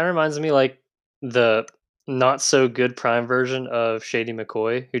 but he kind of reminds me like the not so good prime version of Shady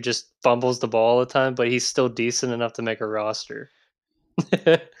McCoy, who just fumbles the ball all the time, but he's still decent enough to make a roster.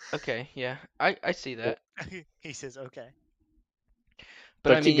 Okay, yeah, I see that. He says, okay.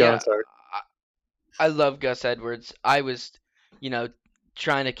 But I keep mean, going, yeah, sorry. I love Gus Edwards. I was,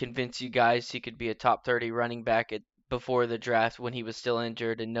 trying to convince you guys he could be a top 30 running back before the draft when he was still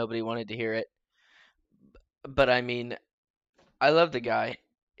injured and nobody wanted to hear it. But I mean, I love the guy.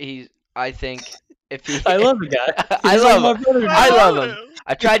 I think if he, I love the guy. I He's love like him. my brother. I love him. him.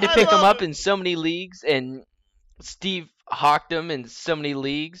 I tried to I pick him love up him. in so many leagues, and Steve hawked him in so many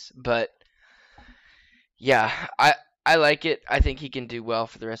leagues. But yeah, I like it. I think he can do well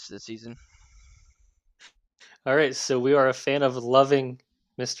for the rest of the season. All right, so we are a fan of loving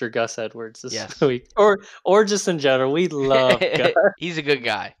Mr. Gus Edwards this Yes. week, or just in general. We love Gus. He's a good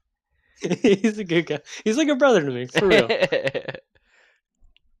guy. He's a good guy. He's like a brother to me, for real.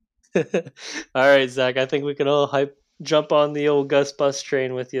 All right, Zach. I think we can all jump on the old Gus bus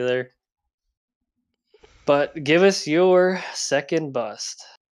train with you there. But give us your second bust.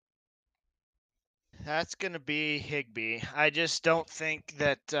 That's going to be Higbee. I just don't think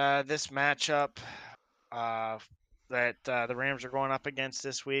that this matchup that the Rams are going up against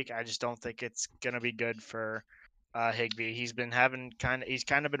this week, I just don't think it's going to be good for Higbee. He's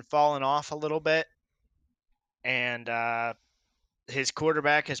kind of been falling off a little bit, and his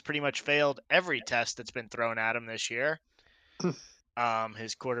quarterback has pretty much failed every test that's been thrown at him this year.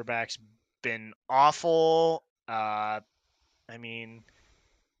 His quarterback's been awful. I mean,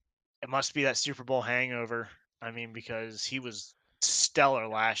 it must be that Super Bowl hangover. I mean, because he was stellar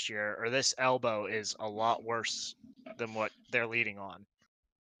last year, or this elbow is a lot worse than what they're leading on.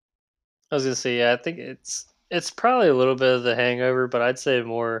 I was gonna say, yeah, I think it's probably a little bit of the hangover, but I'd say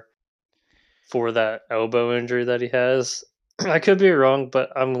more for that elbow injury that he has. I could be wrong,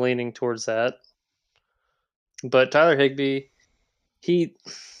 but I'm leaning towards that. But Tyler Higbee,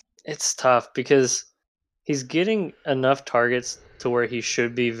 it's tough because he's getting enough targets to where he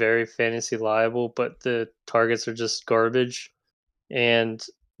should be very fantasy liable, but the targets are just garbage, and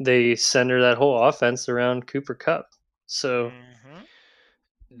they center that whole offense around Cooper Kupp. So,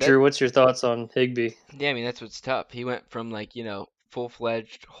 Drew, what's your thoughts on Higbee? Yeah, I mean, that's what's tough. He went from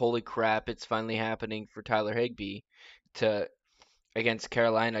full-fledged, holy crap, it's finally happening for Tyler Higbee, to against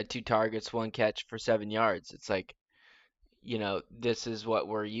Carolina, 2 targets, 1 catch for 7 yards. It's like, this is what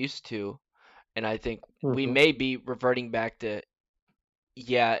we're used to. And I think we may be reverting back to,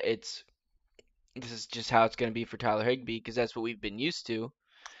 this is just how it's going to be for Tyler Higbee, because that's what we've been used to.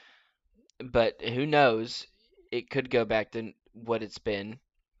 But who knows? It could go back to what it's been,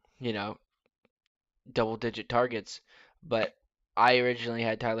 double-digit targets. But I originally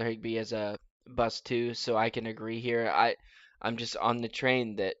had Tyler Higbee as a bust too, so I can agree here. I'm just on the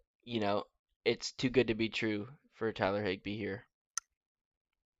train that, it's too good to be true for Tyler Higbee here.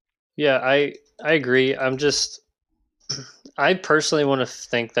 Yeah, I agree. I personally want to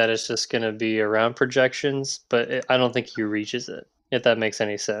think that it's just going to be around projections, but I don't think he reaches it, if that makes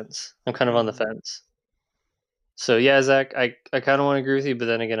any sense. I'm kind of on the fence. So yeah, Zach, I kind of want to agree with you, but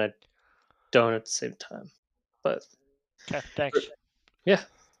then again, I don't at the same time. But okay, thanks. Yeah.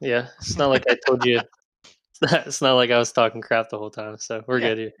 It's not like I told you. It's not like I was talking crap the whole time. So we're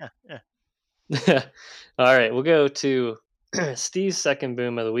good here. Yeah. All right, we'll go to Steve's second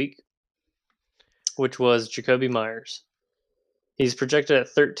boom of the week, which was Jakobi Meyers. He's projected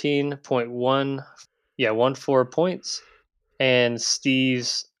at 13.14 points, and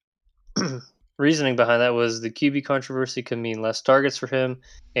Steve's reasoning behind that was the QB controversy could mean less targets for him,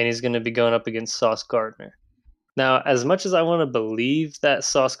 and he's going to be going up against Sauce Gardner. Now, as much as I want to believe that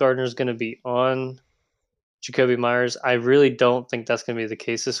Sauce Gardner is going to be on Jakobi Meyers, I really don't think that's going to be the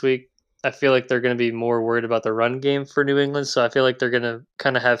case this week. I feel like they're going to be more worried about the run game for New England, so I feel like they're going to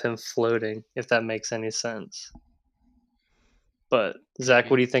kind of have him floating, if that makes any sense. But,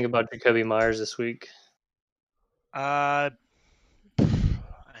 Zach, what do you think about Jakobi Meyers this week? I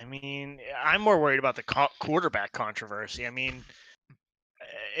mean, I'm more worried about the quarterback controversy. I mean,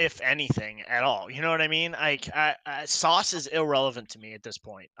 if anything at all, you know what I mean? Sauce is irrelevant to me at this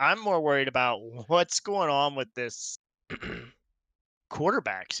point. I'm more worried about what's going on with this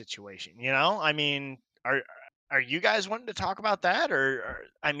quarterback situation. I mean, are you guys wanting to talk about that, or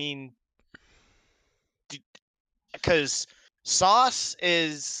I mean, because Sauce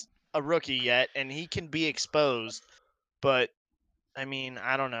is a rookie yet, and he can be exposed, but I mean,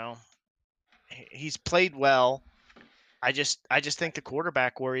 I don't know. He's played well. I just think the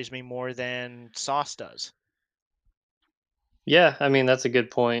quarterback worries me more than Sauce does. Yeah, I mean, that's a good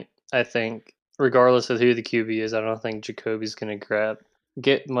point. I think regardless of who the QB is, I don't think Jacoby's going to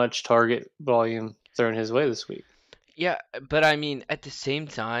get much target volume thrown his way this week. Yeah, but I mean, at the same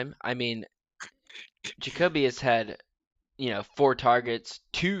time, Jacoby has had, 4 targets,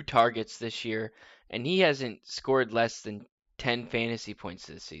 2 targets this year, and he hasn't scored less than 10 fantasy points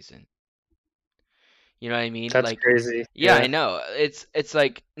this season. You know what I mean? That's crazy. Yeah, I know. It's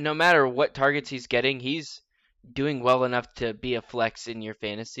like no matter what targets he's getting, he's doing well enough to be a flex in your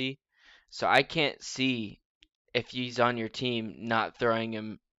fantasy. So I can't see if he's on your team, not throwing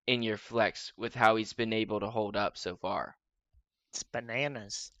him in your flex with how he's been able to hold up so far. It's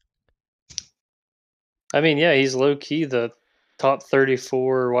bananas. I mean, yeah, he's low key the top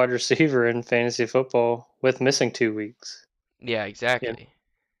 34 wide receiver in fantasy football with missing 2 weeks. Yeah, exactly.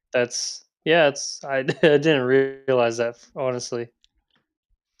 It's I didn't realize that honestly.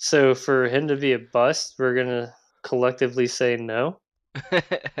 So for him to be a bust, we're gonna collectively say no.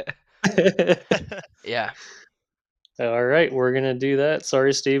 Yeah. All right, we're gonna do that.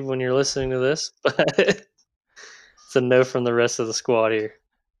 Sorry, Steve, when you're listening to this, but it's a no from the rest of the squad here.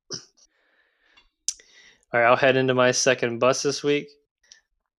 All right, I'll head into my second bust this week.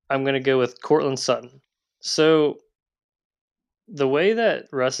 I'm gonna go with Cortland Sutton. So the way that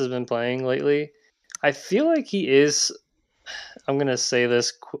Russ has been playing lately, I feel like he is. I'm gonna say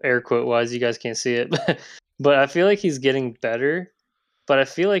this air quote wise. You guys can't see it, but I feel like he's getting better. But I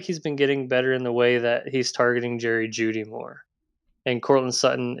feel like he's been getting better in the way that he's targeting Jerry Jeudy more, and Cortland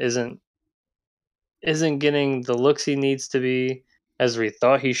Sutton isn't getting the looks he needs to be as we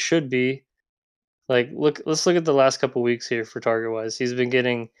thought he should be. Like, let's look at the last couple weeks here for target wise. He's been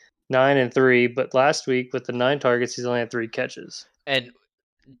getting 9 and 3, but last week with the 9 targets, he's only had 3 catches. And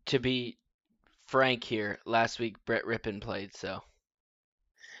to be frank here, last week Brett Rippon played, so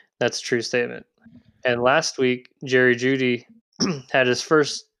That's a true statement. And last week, Jerry Jeudy had his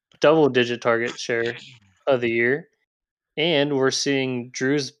first double-digit target share of the year, and we're seeing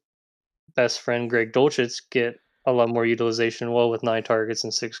Drew's best friend Greg Dulcich get a lot more utilization, well, with 9 targets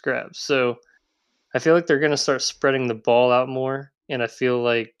and 6 grabs. So I feel like they're going to start spreading the ball out more, and I feel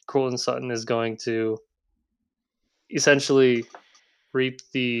like Cortland Sutton is going to essentially reap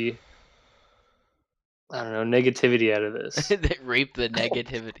the negativity out of this. they reap the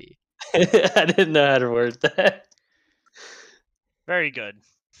negativity. I didn't know how to word that. Very good.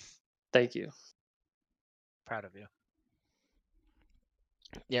 Thank you. Proud of you.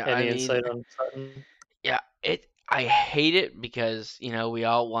 Yeah, Any I mean, insight on Sutton? yeah, I hate it because, we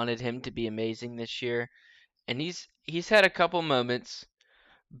all wanted him to be amazing this year, and he's had a couple moments,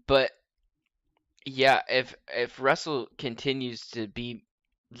 but yeah, if Russell continues to be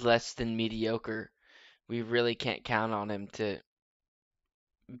less than mediocre, we really can't count on him to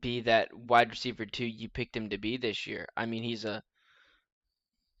be that wide receiver 2 you picked him to be this year. I mean, he,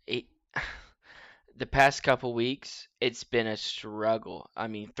 the past couple weeks, it's been a struggle. I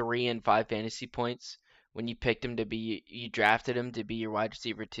mean, 3 and 5 fantasy points when you picked him to be, you drafted him to be your wide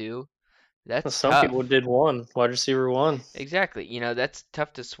receiver 2. That's Some tough. people did wide receiver 1. Exactly. That's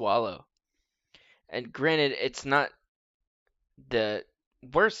tough to swallow. And granted, it's not the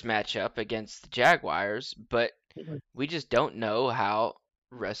worst matchup against the Jaguars, but we just don't know how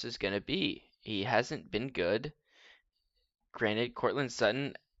Russ is going to be. He hasn't been good. Granted, Cortland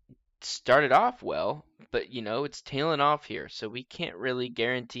Sutton started off well, but it's tailing off here, so we can't really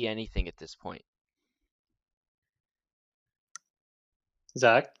guarantee anything at this point.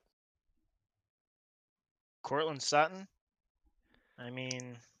 Zach? Cortland Sutton. I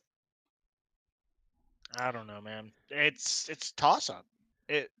mean, I don't know, man. It's toss up.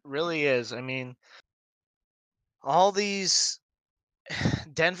 It really is. I mean, all these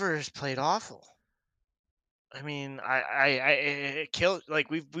Denver has played awful. I mean, it killed.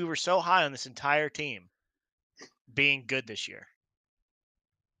 Like we were so high on this entire team being good this year.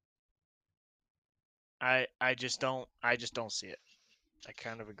 I just don't see it. I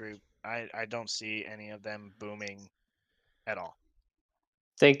kind of agree. I don't see any of them booming at all.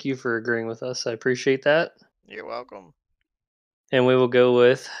 Thank you for agreeing with us. I appreciate that. You're welcome. And we will go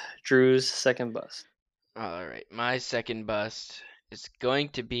with Drew's second bust. All right, my second bust is going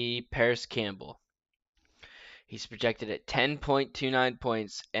to be Paris Campbell. He's projected at 10.29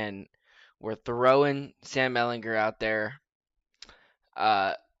 points, and we're throwing Sam Ehlinger out there.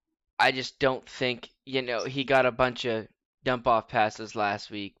 I just don't think, he got a bunch of dump off passes last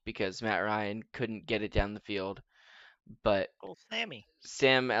week because Matt Ryan couldn't get it down the field. But Oh, Sammy.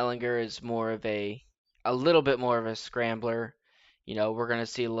 Sam Ehlinger is a little bit more of a scrambler. We're going to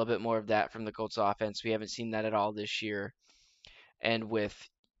see a little bit more of that from the Colts offense. We haven't seen that at all this year. And with,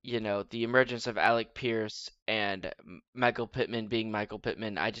 the emergence of Alec Pierce and Michael Pittman being Michael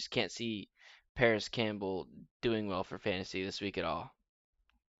Pittman, I just can't see Paris Campbell doing well for fantasy this week at all.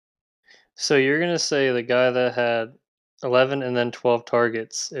 So you're going to say the guy that had 11 and then 12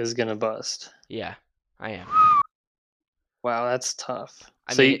 targets is going to bust? Yeah, I am. Wow, that's tough.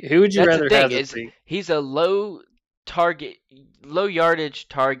 I So mean, who would you that's the rather thing have this is week? he's a low yardage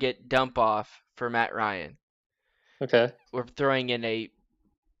target dump off for Matt Ryan. Okay. We're throwing in a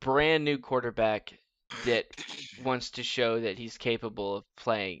brand new quarterback that wants to show that he's capable of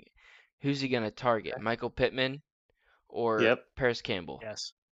playing Who's he going to target? Michael Pittman or Yep. Paris Campbell?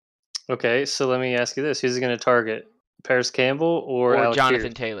 Yes. Okay, so let me ask you this: who's he going to target? Paris Campbell or Alec Jonathan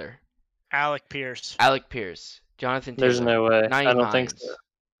Pierce? Taylor? Alec Pierce. Alec Pierce. Jonathan There's Taylor. no way. I Nyheim don't think Hines. so.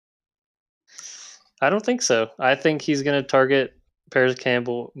 I don't think so. I think he's going to target Paris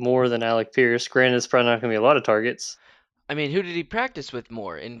Campbell more than Alec Pierce. Granted, it's probably not going to be a lot of targets. I mean, who did he practice with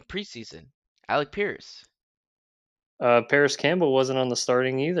more in preseason? Alec Pierce. Paris Campbell wasn't on the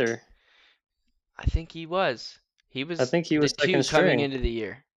starting either. I think he was. He was I think he the was second 2 coming string. into the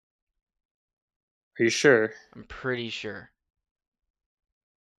year. Are you sure? I'm pretty sure.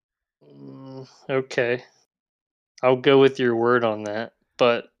 Okay. I'll go with your word on that.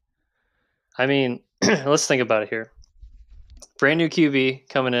 But, I mean, let's think about it here. Brand new QB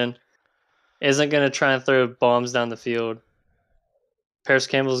coming in. Isn't going to try and throw bombs down the field. Paris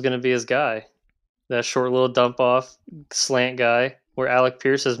Campbell's going to be his guy. That short little dump off slant guy, where Alec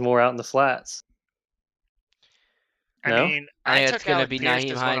Pierce is more out in the flats. No? I mean, I I think took it's going to Alec be Pierce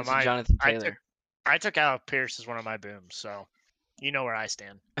Nyheim as one of Hines and my. Jonathan I Taylor. took I took Alec Pierce as one of my booms, so you know where I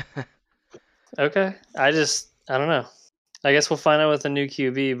stand. Okay. I don't know. I guess we'll find out with a new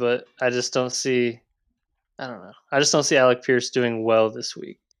QB, but I just don't see. I don't know. I just don't see Alec Pierce doing well this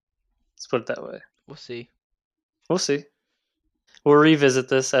week. Let's put it that way. We'll see. We'll see. We'll revisit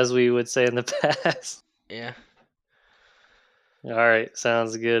this, as we would say in the past. Yeah. All right.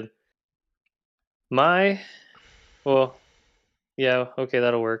 Sounds good. Yeah, okay,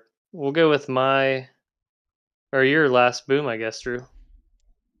 that'll work. We'll go with your last boom, I guess, Drew.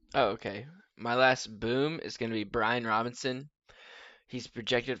 Oh, okay. My last boom is going to be Brian Robinson. He's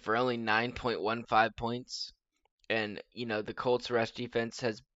projected for only 9.15 points. And, the Colts' rush defense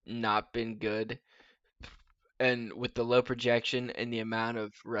has not been good. And with the low projection and the amount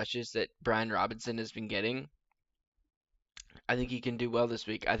of rushes that Brian Robinson has been getting, I think he can do well this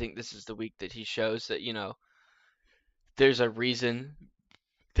week. I think this is the week that he shows that, there's a reason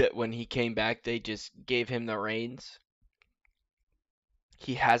that when he came back, they just gave him the reins.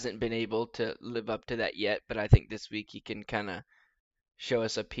 He hasn't been able to live up to that yet, but I think this week he can kind of show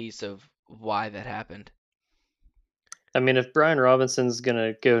us a piece of why that happened. I mean, if Brian Robinson's going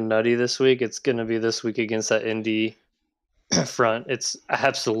to go nutty this week, it's going to be this week against that Indy front. It's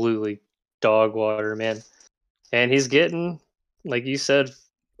absolutely dog water, man. And he's getting, like you said,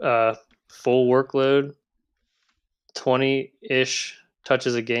 full workload, 20-ish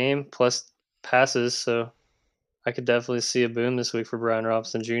touches a game plus passes. So I could definitely see a boom this week for Brian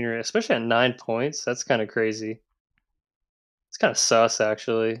Robinson Jr., especially at 9 points. That's kind of crazy. It's kind of sus,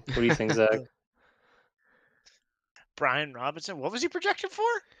 actually. What do you think, Zach? Brian Robinson, what was he projected for?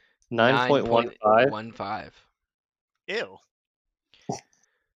 9.15. 9.15. Ew.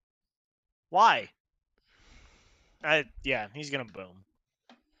 Why? Yeah, he's gonna boom.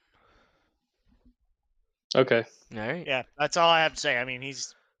 Okay. All right. Yeah, that's all I have to say. I mean,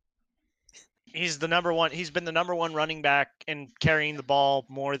 he's the number one. He's been the number one running back and carrying the ball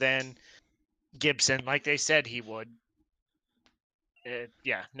more than Gibson, like they said he would.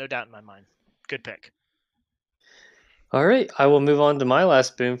 Yeah, no doubt in my mind. Good pick. All right. I will move on to my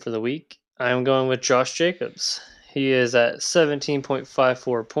last boom for the week. I am going with Josh Jacobs. He is at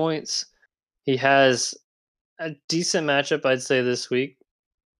 17.54 points. He has a decent matchup, I'd say, this week.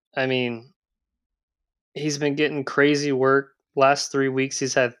 I mean, he's been getting crazy work. Last 3 weeks,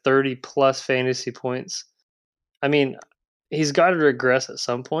 he's had 30-plus fantasy points. I mean, he's got to regress at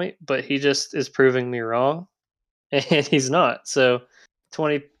some point, but he just is proving me wrong, and he's not. So,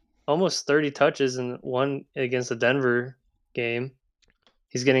 almost 30 touches in one against the Denver game.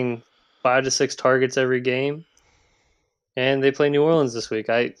 He's getting 5 to 6 targets every game, and they play New Orleans this week.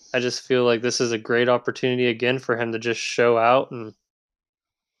 I just feel like this is a great opportunity again for him to just show out and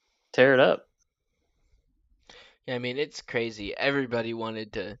tear it up. Yeah, I mean, it's crazy. Everybody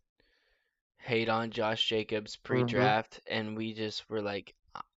wanted to hate on Josh Jacobs pre-draft, and we just were like,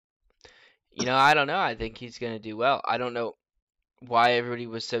 I don't know. I think he's going to do well. I don't know why everybody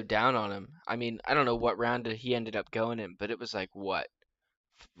was so down on him. I mean, I don't know what round he ended up going in, but it was like, what?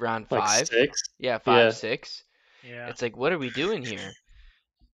 Round 5? Like 6? Yeah, 5, 6. Yeah. It's like, what are we doing here?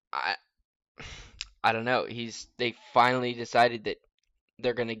 I don't know. They finally decided that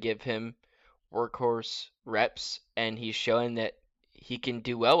they're going to give him workhorse reps, and he's showing that he can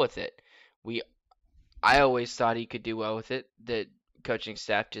do well with it. I always thought he could do well with it. The coaching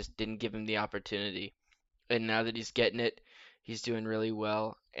staff just didn't give him the opportunity. And now that he's getting it, he's doing really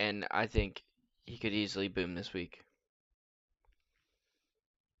well, and I think he could easily boom this week.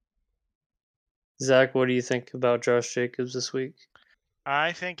 Zach, what do you think about Josh Jacobs this week?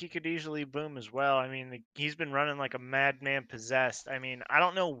 I think he could easily boom as well. I mean, he's been running like a madman possessed. I mean, I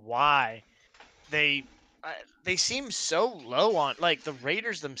don't know why they they seem so low on, like, the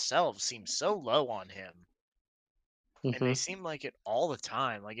Raiders themselves seem so low on him, and they Hmm. seem like it all the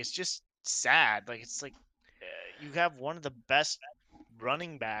time. Like, it's just sad. Like, it's like you have one of the best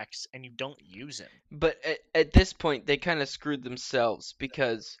running backs and you don't use him. But at this point, they kind of screwed themselves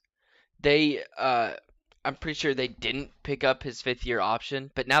because they, I'm pretty sure they didn't pick up his 5th-year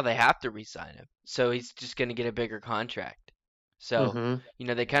option, but now they have to re-sign him. So he's just going to get a bigger contract. So, Hmm.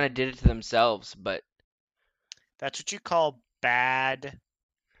 they kind of did it to themselves, but That's what you call bad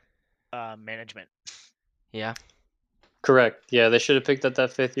management. yeah. Correct. Yeah, they should have picked up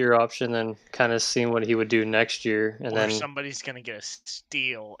that 5th-year option and kind of seen what he would do next year, and Or then somebody's gonna get a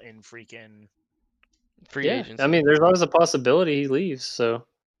steal in freaking. Free yeah. I agency. mean, there's always a possibility he leaves, so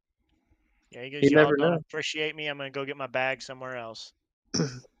Yeah, he goes, you y'all never don't know. appreciate me. I'm gonna go get my bag somewhere else.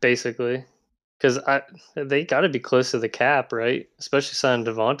 Basically, because they got to be close to the cap, right? Especially signing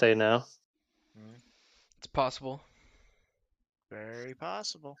Devontae now. It's possible. Very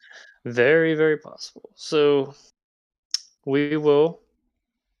possible. Very, very possible. So we will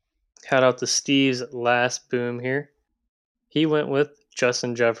head out to Steve's last boom here. He went with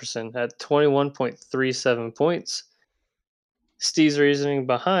Justin Jefferson at 21.37 points. Steve's reasoning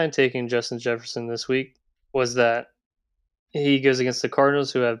behind taking Justin Jefferson this week was that he goes against the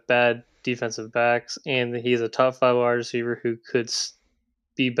Cardinals, who have bad defensive backs, and he's a top 5 wide receiver who could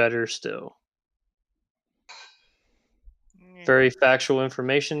be better still. Mm, Very factual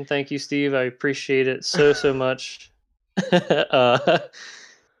information. Thank you, Steve. I appreciate it so much. uh,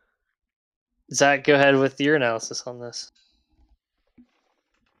 Zach, go ahead with your analysis on this.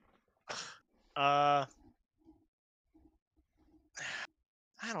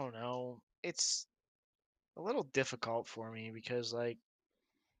 I don't know. It's a little difficult for me because, like,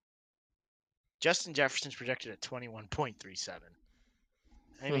 Justin Jefferson's projected at 21.37.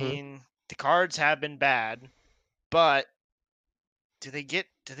 I Hmm. mean, the Cards have been bad, but do they get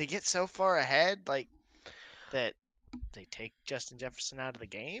so far ahead like that they take Justin Jefferson out of the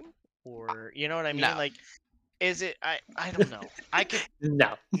game? Or you know what I mean? No. Like, is it I don't know. I could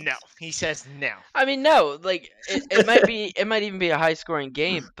No. no. He says no. I mean, no, like it might be, it might even be a high-scoring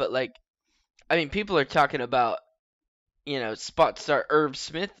game, but like, I mean, people are talking about, spot start Irv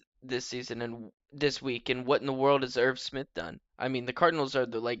Smith this season and this week, and what in the world has Irv Smith done? I mean, the Cardinals are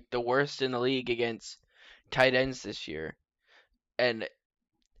the worst in the league against tight ends this year, and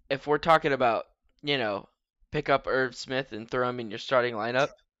if we're talking about, pick up Irv Smith and throw him in your starting lineup,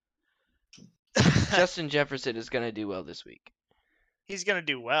 Justin Jefferson is gonna do well this week. He's gonna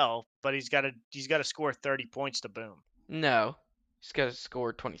do well, but he's got to score 30 points to boom. No, he's got to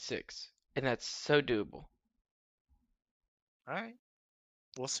score 26, and that's so doable. All right,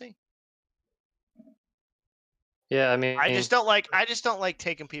 we'll see. Yeah, I mean, I just don't like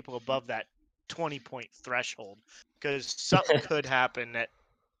taking people above that 20-point threshold because something could happen that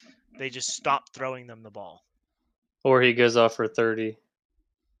they just stop throwing them the ball. or he goes off for 30.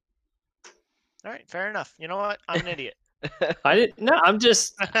 All right, fair enough. You know what? I'm an idiot. I didn't. No, I'm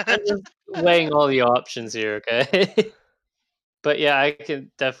just weighing all the options here. Okay. But yeah, I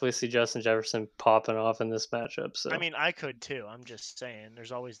can definitely see Justin Jefferson popping off in this matchup. So I mean, I could too. I'm just saying,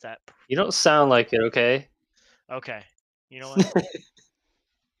 there's always that. you don't sound like it. Okay. Okay, you know what?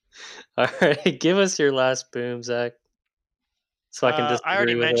 All right. Give us your last boom, Zach, so I can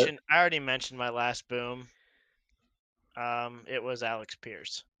disagree with it. I already mentioned my last boom. It was Alex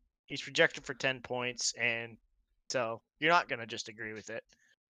Pierce. He's projected for 10 points, and so you're not gonna just agree with it.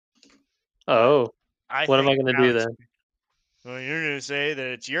 Oh, I what am I think going to do then? Well, you're gonna say that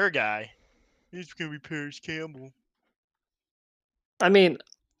it's your guy. It's gonna be Paris Campbell. I mean,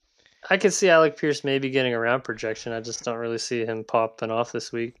 I could see Alec Pierce maybe getting around projection. I just don't really see him popping off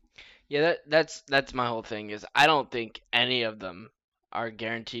this week. Yeah, that's my whole thing is I don't think any of them are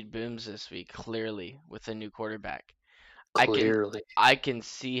guaranteed booms this week. Clearly, with a new quarterback, Clearly. I can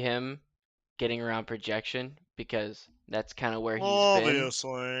see him getting around projection because that's kind of where he's been.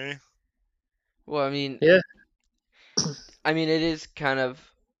 Obviously. Well, I mean, Yeah. it is kind of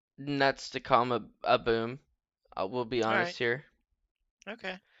nuts to call him a boom. We'll be honest right. here,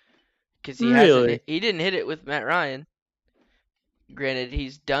 Okay. because he Really? he didn't hit it with Matt Ryan. Granted,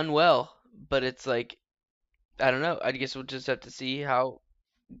 he's done well, but it's like, I don't know. I guess we'll just have to see how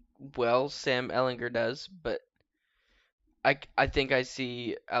well Sam Ellinger does, but I think I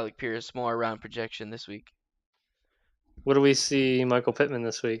see Alec Pierce more around projection this week. What do we see Michael Pittman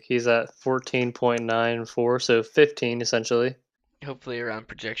this week? He's at 14.94, so 15 essentially. Hopefully around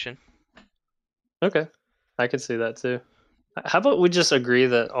projection. Okay. I can see that too. How about we just agree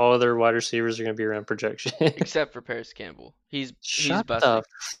that all other wide receivers are going to be around projection? Except for Paris Campbell. He's Shut busting. the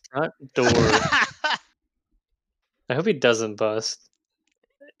front door. I hope he doesn't bust.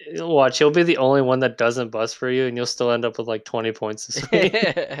 Watch, he'll be the only one that doesn't bust for you, and you'll still end up with like 20 points this week.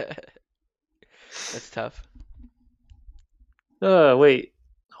 That's tough. Wait.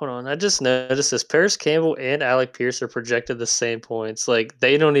 Hold on. I just noticed this. Paris Campbell and Alec Pierce are projected the same points. Like,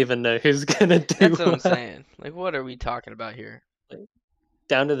 they don't even know who's going to do That's what I'm what. saying. Like, what are we talking about here?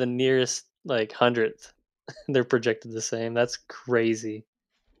 Down to the nearest, like, 100th. They're projected the same. That's crazy.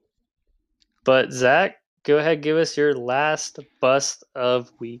 But, Zach, go ahead, give us your last bust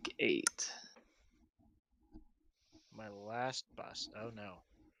of week 8. My last bust. Oh no.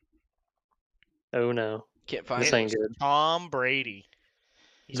 Oh, no. Can't find This it. ain't good. Tom Brady.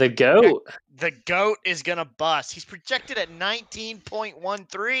 He's The GOAT. The GOAT is gonna bust. He's projected at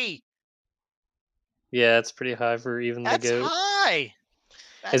 19.13. Yeah, it's pretty high for even That's the GOAT. high.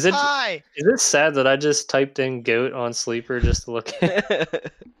 That's Is it- high. Is it sad that I just typed in GOAT on Sleeper just to look at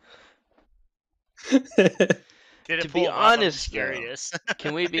it? Did it To pull be him up? I'm honest, just though, curious.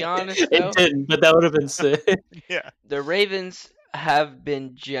 Can we be honest, though? It didn't, but that would have been sick. Yeah. The Ravens have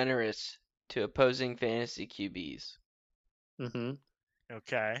been generous to opposing fantasy QBs. Mm-hmm.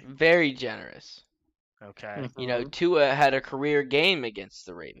 Okay. Very generous. Okay. You know, Tua had a career game against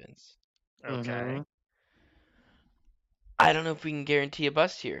the Ravens. Okay. Mhm. I don't know if we can guarantee a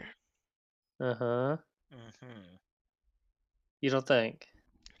bust here. Uh-huh. Mm-hmm. You don't think?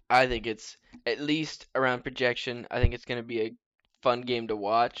 I think it's at least around projection. I think it's going to be a fun game to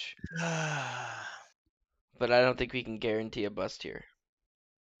watch, but I don't think we can guarantee a bust here.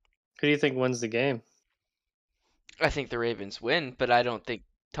 Who do you think wins the game? I think the Ravens win, but I don't think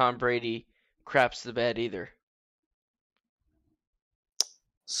Tom Brady craps the bed either.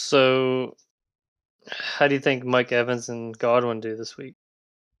 So, how do you think Mike Evans and Godwin do this week?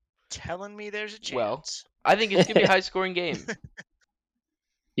 Telling me there's a chance. Well, I think it's going to be a high-scoring game.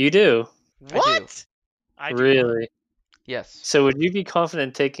 You do? What? I do not. Really? Yes. So, would you be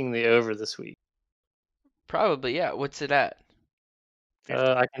confident taking the over this week? Probably, yeah. What's it at? 50.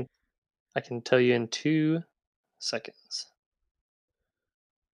 I can tell you in 2 seconds.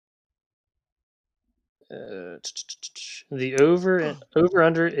 The over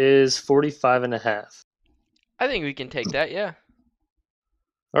under is 45.5. I think we can take that, yeah.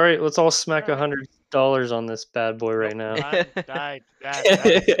 All right, let's all smack All right. $100 on this bad boy right now.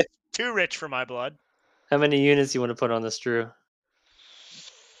 That's too rich for my blood. How many units you want to put on this, Drew?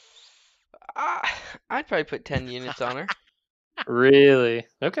 I'd probably put 10 units on her. Really?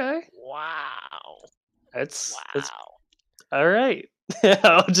 Okay. Wow. That's Wow. all right.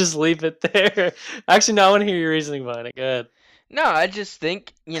 I'll just leave it there. Actually, no, I want to hear your reasoning behind it. Go ahead. No, I just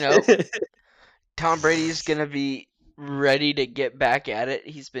think, Tom Brady's going to be ready to get back at it.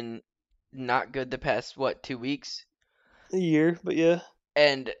 He's been not good the past, 2 weeks? A year, but yeah.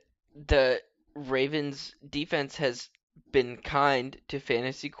 And the Ravens defense has been kind to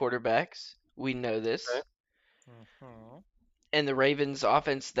fantasy quarterbacks. We know this. Right. Mm-hmm. And the Ravens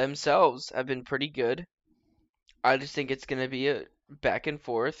offense themselves have been pretty good. I just think it's going to be a back and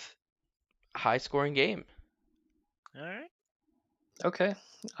forth, high scoring game. All right. Okay.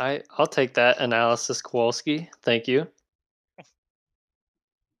 I'll take that analysis, Kowalski. Thank you.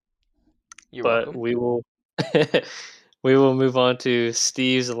 You're But welcome. we will we will move on to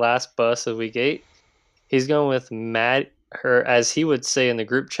Steve's last bust of week 8. He's going with as he would say in the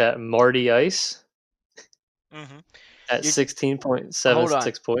group chat, Marty Ice Mm-hmm. at You're-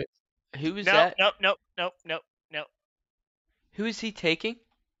 16.76 points. Who is Nope, that? nope. Who is he taking?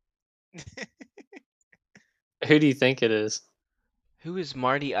 Who do you think it is? Who is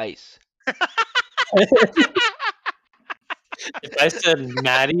Marty Ice? If I said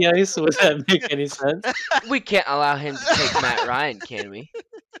Matty Ice, would that make any sense? We can't allow him to take Matt Ryan, can we?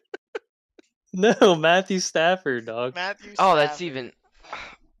 No, Matthew Stafford, dog. Matthew Oh, that's Stafford. even.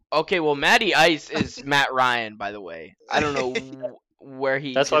 Okay, well, Matty Ice is Matt Ryan, by the way. I don't know where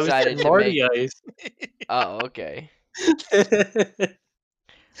he That's why we decided said to Marty make. Ice. Oh, okay.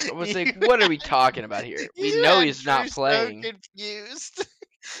 I was like, what are we talking about here? We You know had he's not Drew playing. So confused.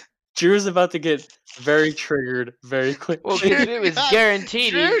 Drew's about to get very triggered very quickly. Well, because it was God,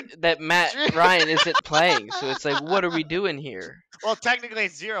 guaranteed Drew- that Matt Drew- Ryan isn't playing. So it's like, what are we doing here? Well, technically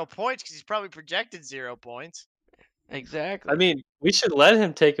it's 0 points because he's probably projected 0 points. Exactly. I mean, we should let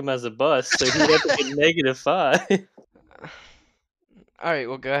him take him as a bust, so he'd have to get -5. All right,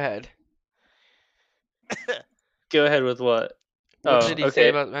 well, go ahead. Go ahead with what? What Oh, did he okay. say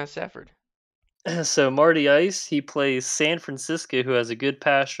about Matt Stafford? So Marty Ice, he plays San Francisco, who has a good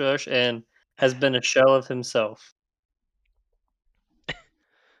pass rush and has been a shell of himself.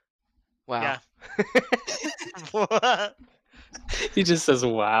 Wow. Yeah. What He just says,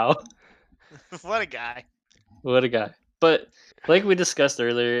 "Wow, a guy. what a guy!" But like we discussed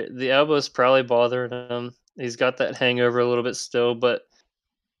earlier, the elbow's probably bothering him. He's got that hangover a little bit still, but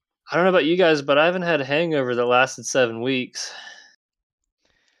I don't know about you guys, but I haven't had a hangover that lasted 7 weeks.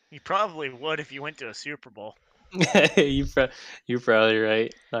 You probably would if you went to a Super Bowl. You're probably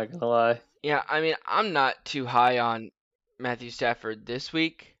right. Not gonna lie. Yeah, I mean, I'm not too high on Matthew Stafford this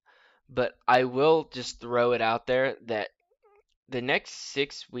week, but I will just throw it out there that the next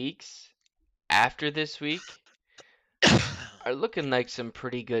 6 weeks after this week are looking like some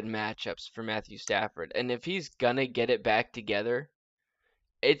pretty good matchups for Matthew Stafford. And if he's gonna get it back together,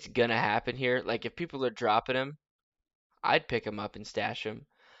 it's gonna happen here. Like if people are dropping him, I'd pick him up and stash him.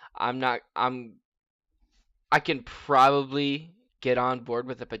 I'm not I can probably get on board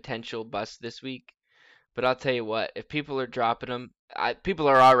with a potential bust this week, but I'll tell you what, if people are dropping him, people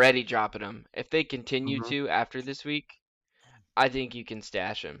are already dropping him. If they continue Mhm. to after this week, I think you can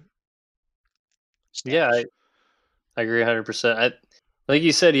stash him. Yeah, Stash. I agree 100%. Like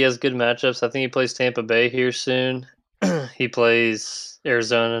you said, he has good matchups. I think he plays Tampa Bay here soon. He plays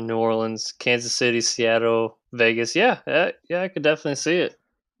Arizona, New Orleans, Kansas City, Seattle, Vegas. Yeah, I could definitely see it.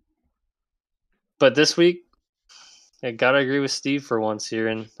 But this week, I gotta agree with Steve for once here,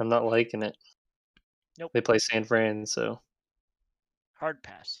 and I'm not liking it. Nope. They play San Fran, so Hard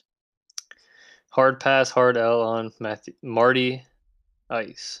pass. hard pass, hard L on Marty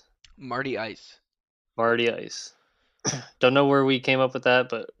Ice. Marty Ice. Marty Ice. Don't know where we came up with that,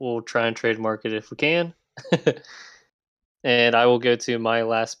 but we'll try and trademark it if we can. And I will go to my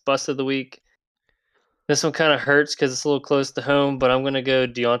last bust of the week. This one kind of hurts because it's a little close to home, but I'm going to go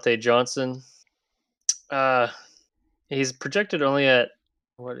Deontay Johnson. Uh, he's projected only at,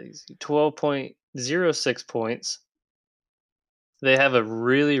 what is he, 12.06 points. They have a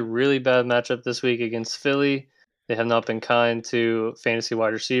really, really bad matchup this week against Philly. They have not been kind to fantasy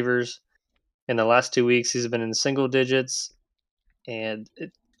wide receivers. In the last 2 weeks, he's been in single digits. And,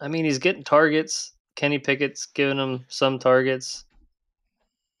 he's getting targets. Kenny Pickett's giving him some targets.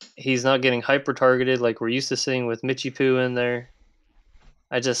 He's not getting hyper targeted like we're used to seeing with Mitchie Poo in there.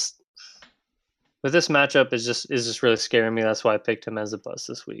 With this matchup is just really scaring me. That's why I picked him as a bust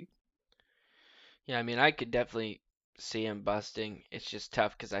this week. Yeah, I mean, I could definitely see him busting. It's just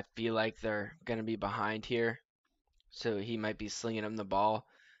tough because I feel like they're going to be behind here. So he might be slinging him the ball.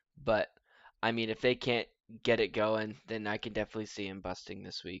 But, I mean, if they can't get it going, then I can definitely see him busting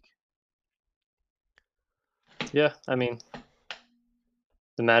this week. Yeah,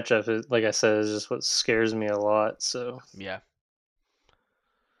 the matchup is, like I said, is just what scares me a lot. So, Yeah.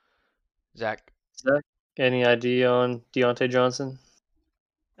 Zach? Zach, any idea on Deontay Johnson?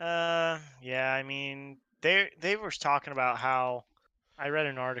 Yeah. I mean, they were talking about how I read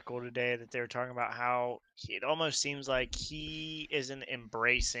an article today that they were talking about how it almost seems like he isn't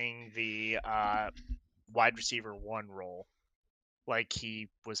embracing the wide receiver one role like he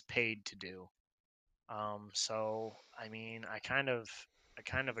was paid to do. So I mean, I kind of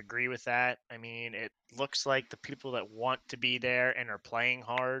agree with that. I mean, it looks like the people that want to be there and are playing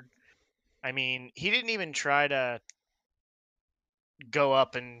hard. I mean, he didn't even try to go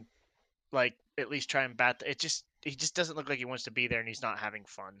up and like at least try and bat. He just doesn't look like he wants to be there, and he's not having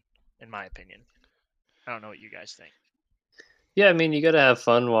fun, in my opinion. I don't know what you guys think. Yeah, you got to have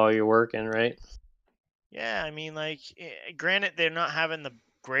fun while you're working, right? Yeah, I mean, like, granted, they're not having the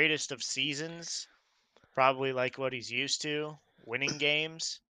greatest of seasons, probably like what he's used to, winning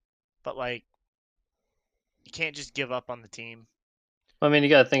games, but like, you can't just give up on the team. You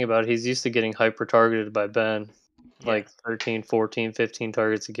got to think about it. He's used to getting hyper targeted by Ben, Yeah. like 13, 14, 15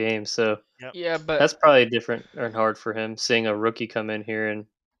 targets a game. So Yep. Yeah, but that's probably different and hard for him, seeing a rookie come in here and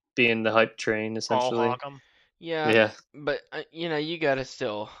being the hype train, Ball essentially. hog 'em. yeah, Yeah. but you gotta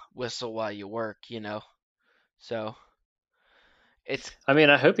still whistle while you work, So it's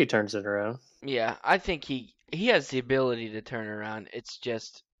I hope he turns it around. yeah, I think he has the ability to turn around. It's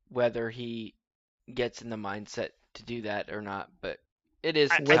just whether he gets in the mindset to do that or not. But it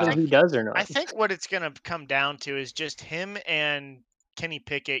is I Whether tough. he does or not. I think what it's gonna come down to is just him and Kenny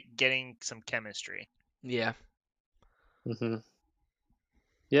Pickett getting some chemistry. Yeah. hmm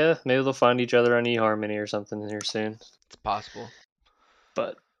Yeah, maybe they'll find each other on eHarmony or something here soon. It's possible.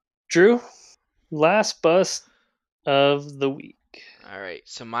 But Drew, last bust of the week. All right.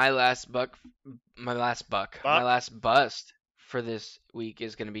 So my last bust for this week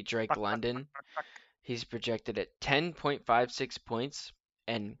is going to be Drake London. He's projected at 10.56 points,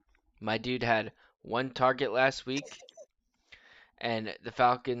 and my dude had one target last week. And the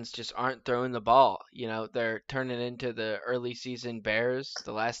Falcons just aren't throwing the ball. You know, they're turning into the early season Bears.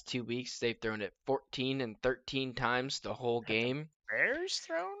 The last 2 weeks, they've thrown it 14 and 13 times the whole game. Bears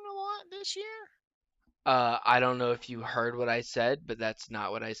thrown a lot this year? I don't know if you heard what I said, but that's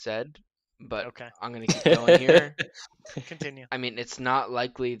not what I said. But Okay. I'm going to keep going here. Continue. I mean, it's not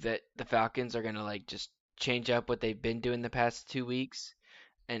likely that the Falcons are going to like just change up what they've been doing the past 2 weeks.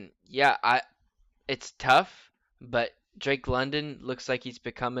 And yeah, it's tough, but Drake London looks like he's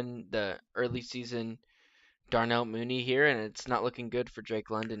becoming the early season Darnell Mooney here, and it's not looking good for Drake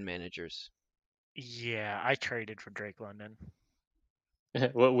London managers. Yeah, I traded for Drake London.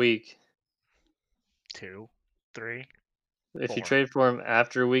 What week? 2, 3. If you 4. trade for him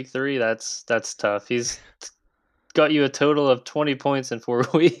after week 3, that's tough. He's got you a total of 20 points in 4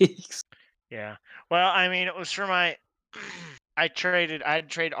 weeks. Yeah. Well, I mean, it was for my. I'd trade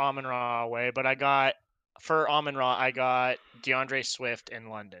Amon-Ra away, but for Amon-Ra, I got DeAndre Swift in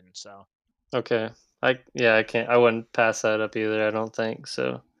London. So. Okay. I wouldn't pass that up either, I don't think.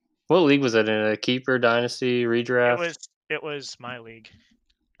 So, what league was it in? A keeper, dynasty, redraft? It was my league.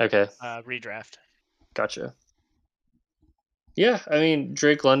 Okay. Redraft. Gotcha. Yeah, I mean,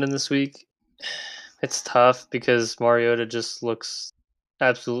 Drake London this week, it's tough because Mariota just looks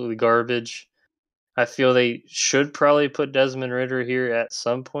absolutely garbage. I feel they should probably put Desmond Ridder here at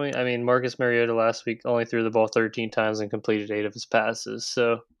some point. I mean, Marcus Mariota last week only threw the ball 13 times and completed 8 of his passes.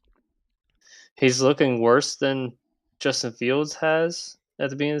 So he's looking worse than Justin Fields has at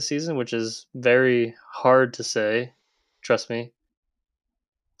the beginning of the season, which is very hard to say. Trust me.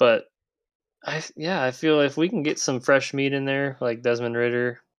 But I feel if we can get some fresh meat in there, like Desmond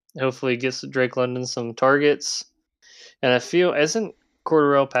Ridder, hopefully gets Drake London some targets. And I feel, isn't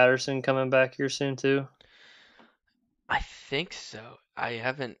Cordarrelle Patterson coming back here soon too? I think so. I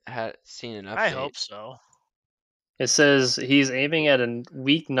haven't seen an update. I hope so. It says he's aiming at a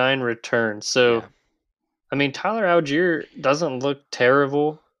week 9 return. So, Yeah. I mean, Tyler Algier doesn't look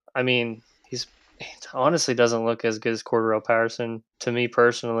terrible. I mean, he honestly doesn't look as good as Cordarrelle Patterson to me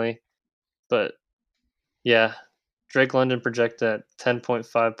personally. But, yeah, Drake London projected at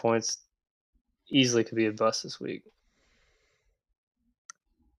 10.5 points. Easily could be a bust this week.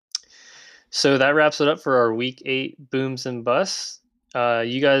 So that wraps it up for our Week 8 booms and busts.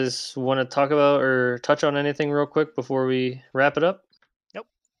 You guys want to talk about or touch on anything real quick before we wrap it up?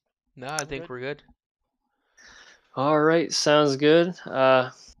 No, I think we're good. All right, sounds good.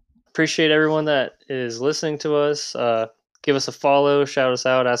 Appreciate everyone that is listening to us. Give us a follow, shout us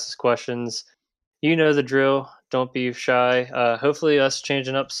out, ask us questions. You know the drill. Don't be shy. Hopefully us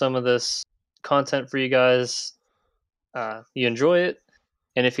changing up some of this content for you guys, you enjoy it.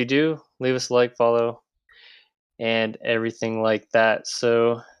 And if you do, leave us a like, follow, and everything like that.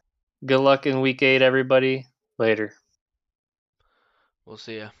 So good luck in Week 8, everybody. Later. We'll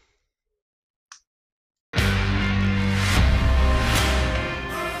see ya.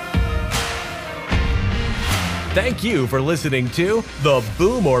 Thank you for listening to the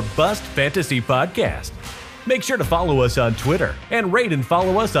Boom or Bust Fantasy Podcast. Make sure to follow us on Twitter and rate and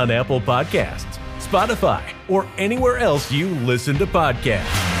follow us on Apple Podcasts, Spotify, or anywhere else you listen to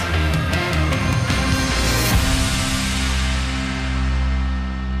podcasts.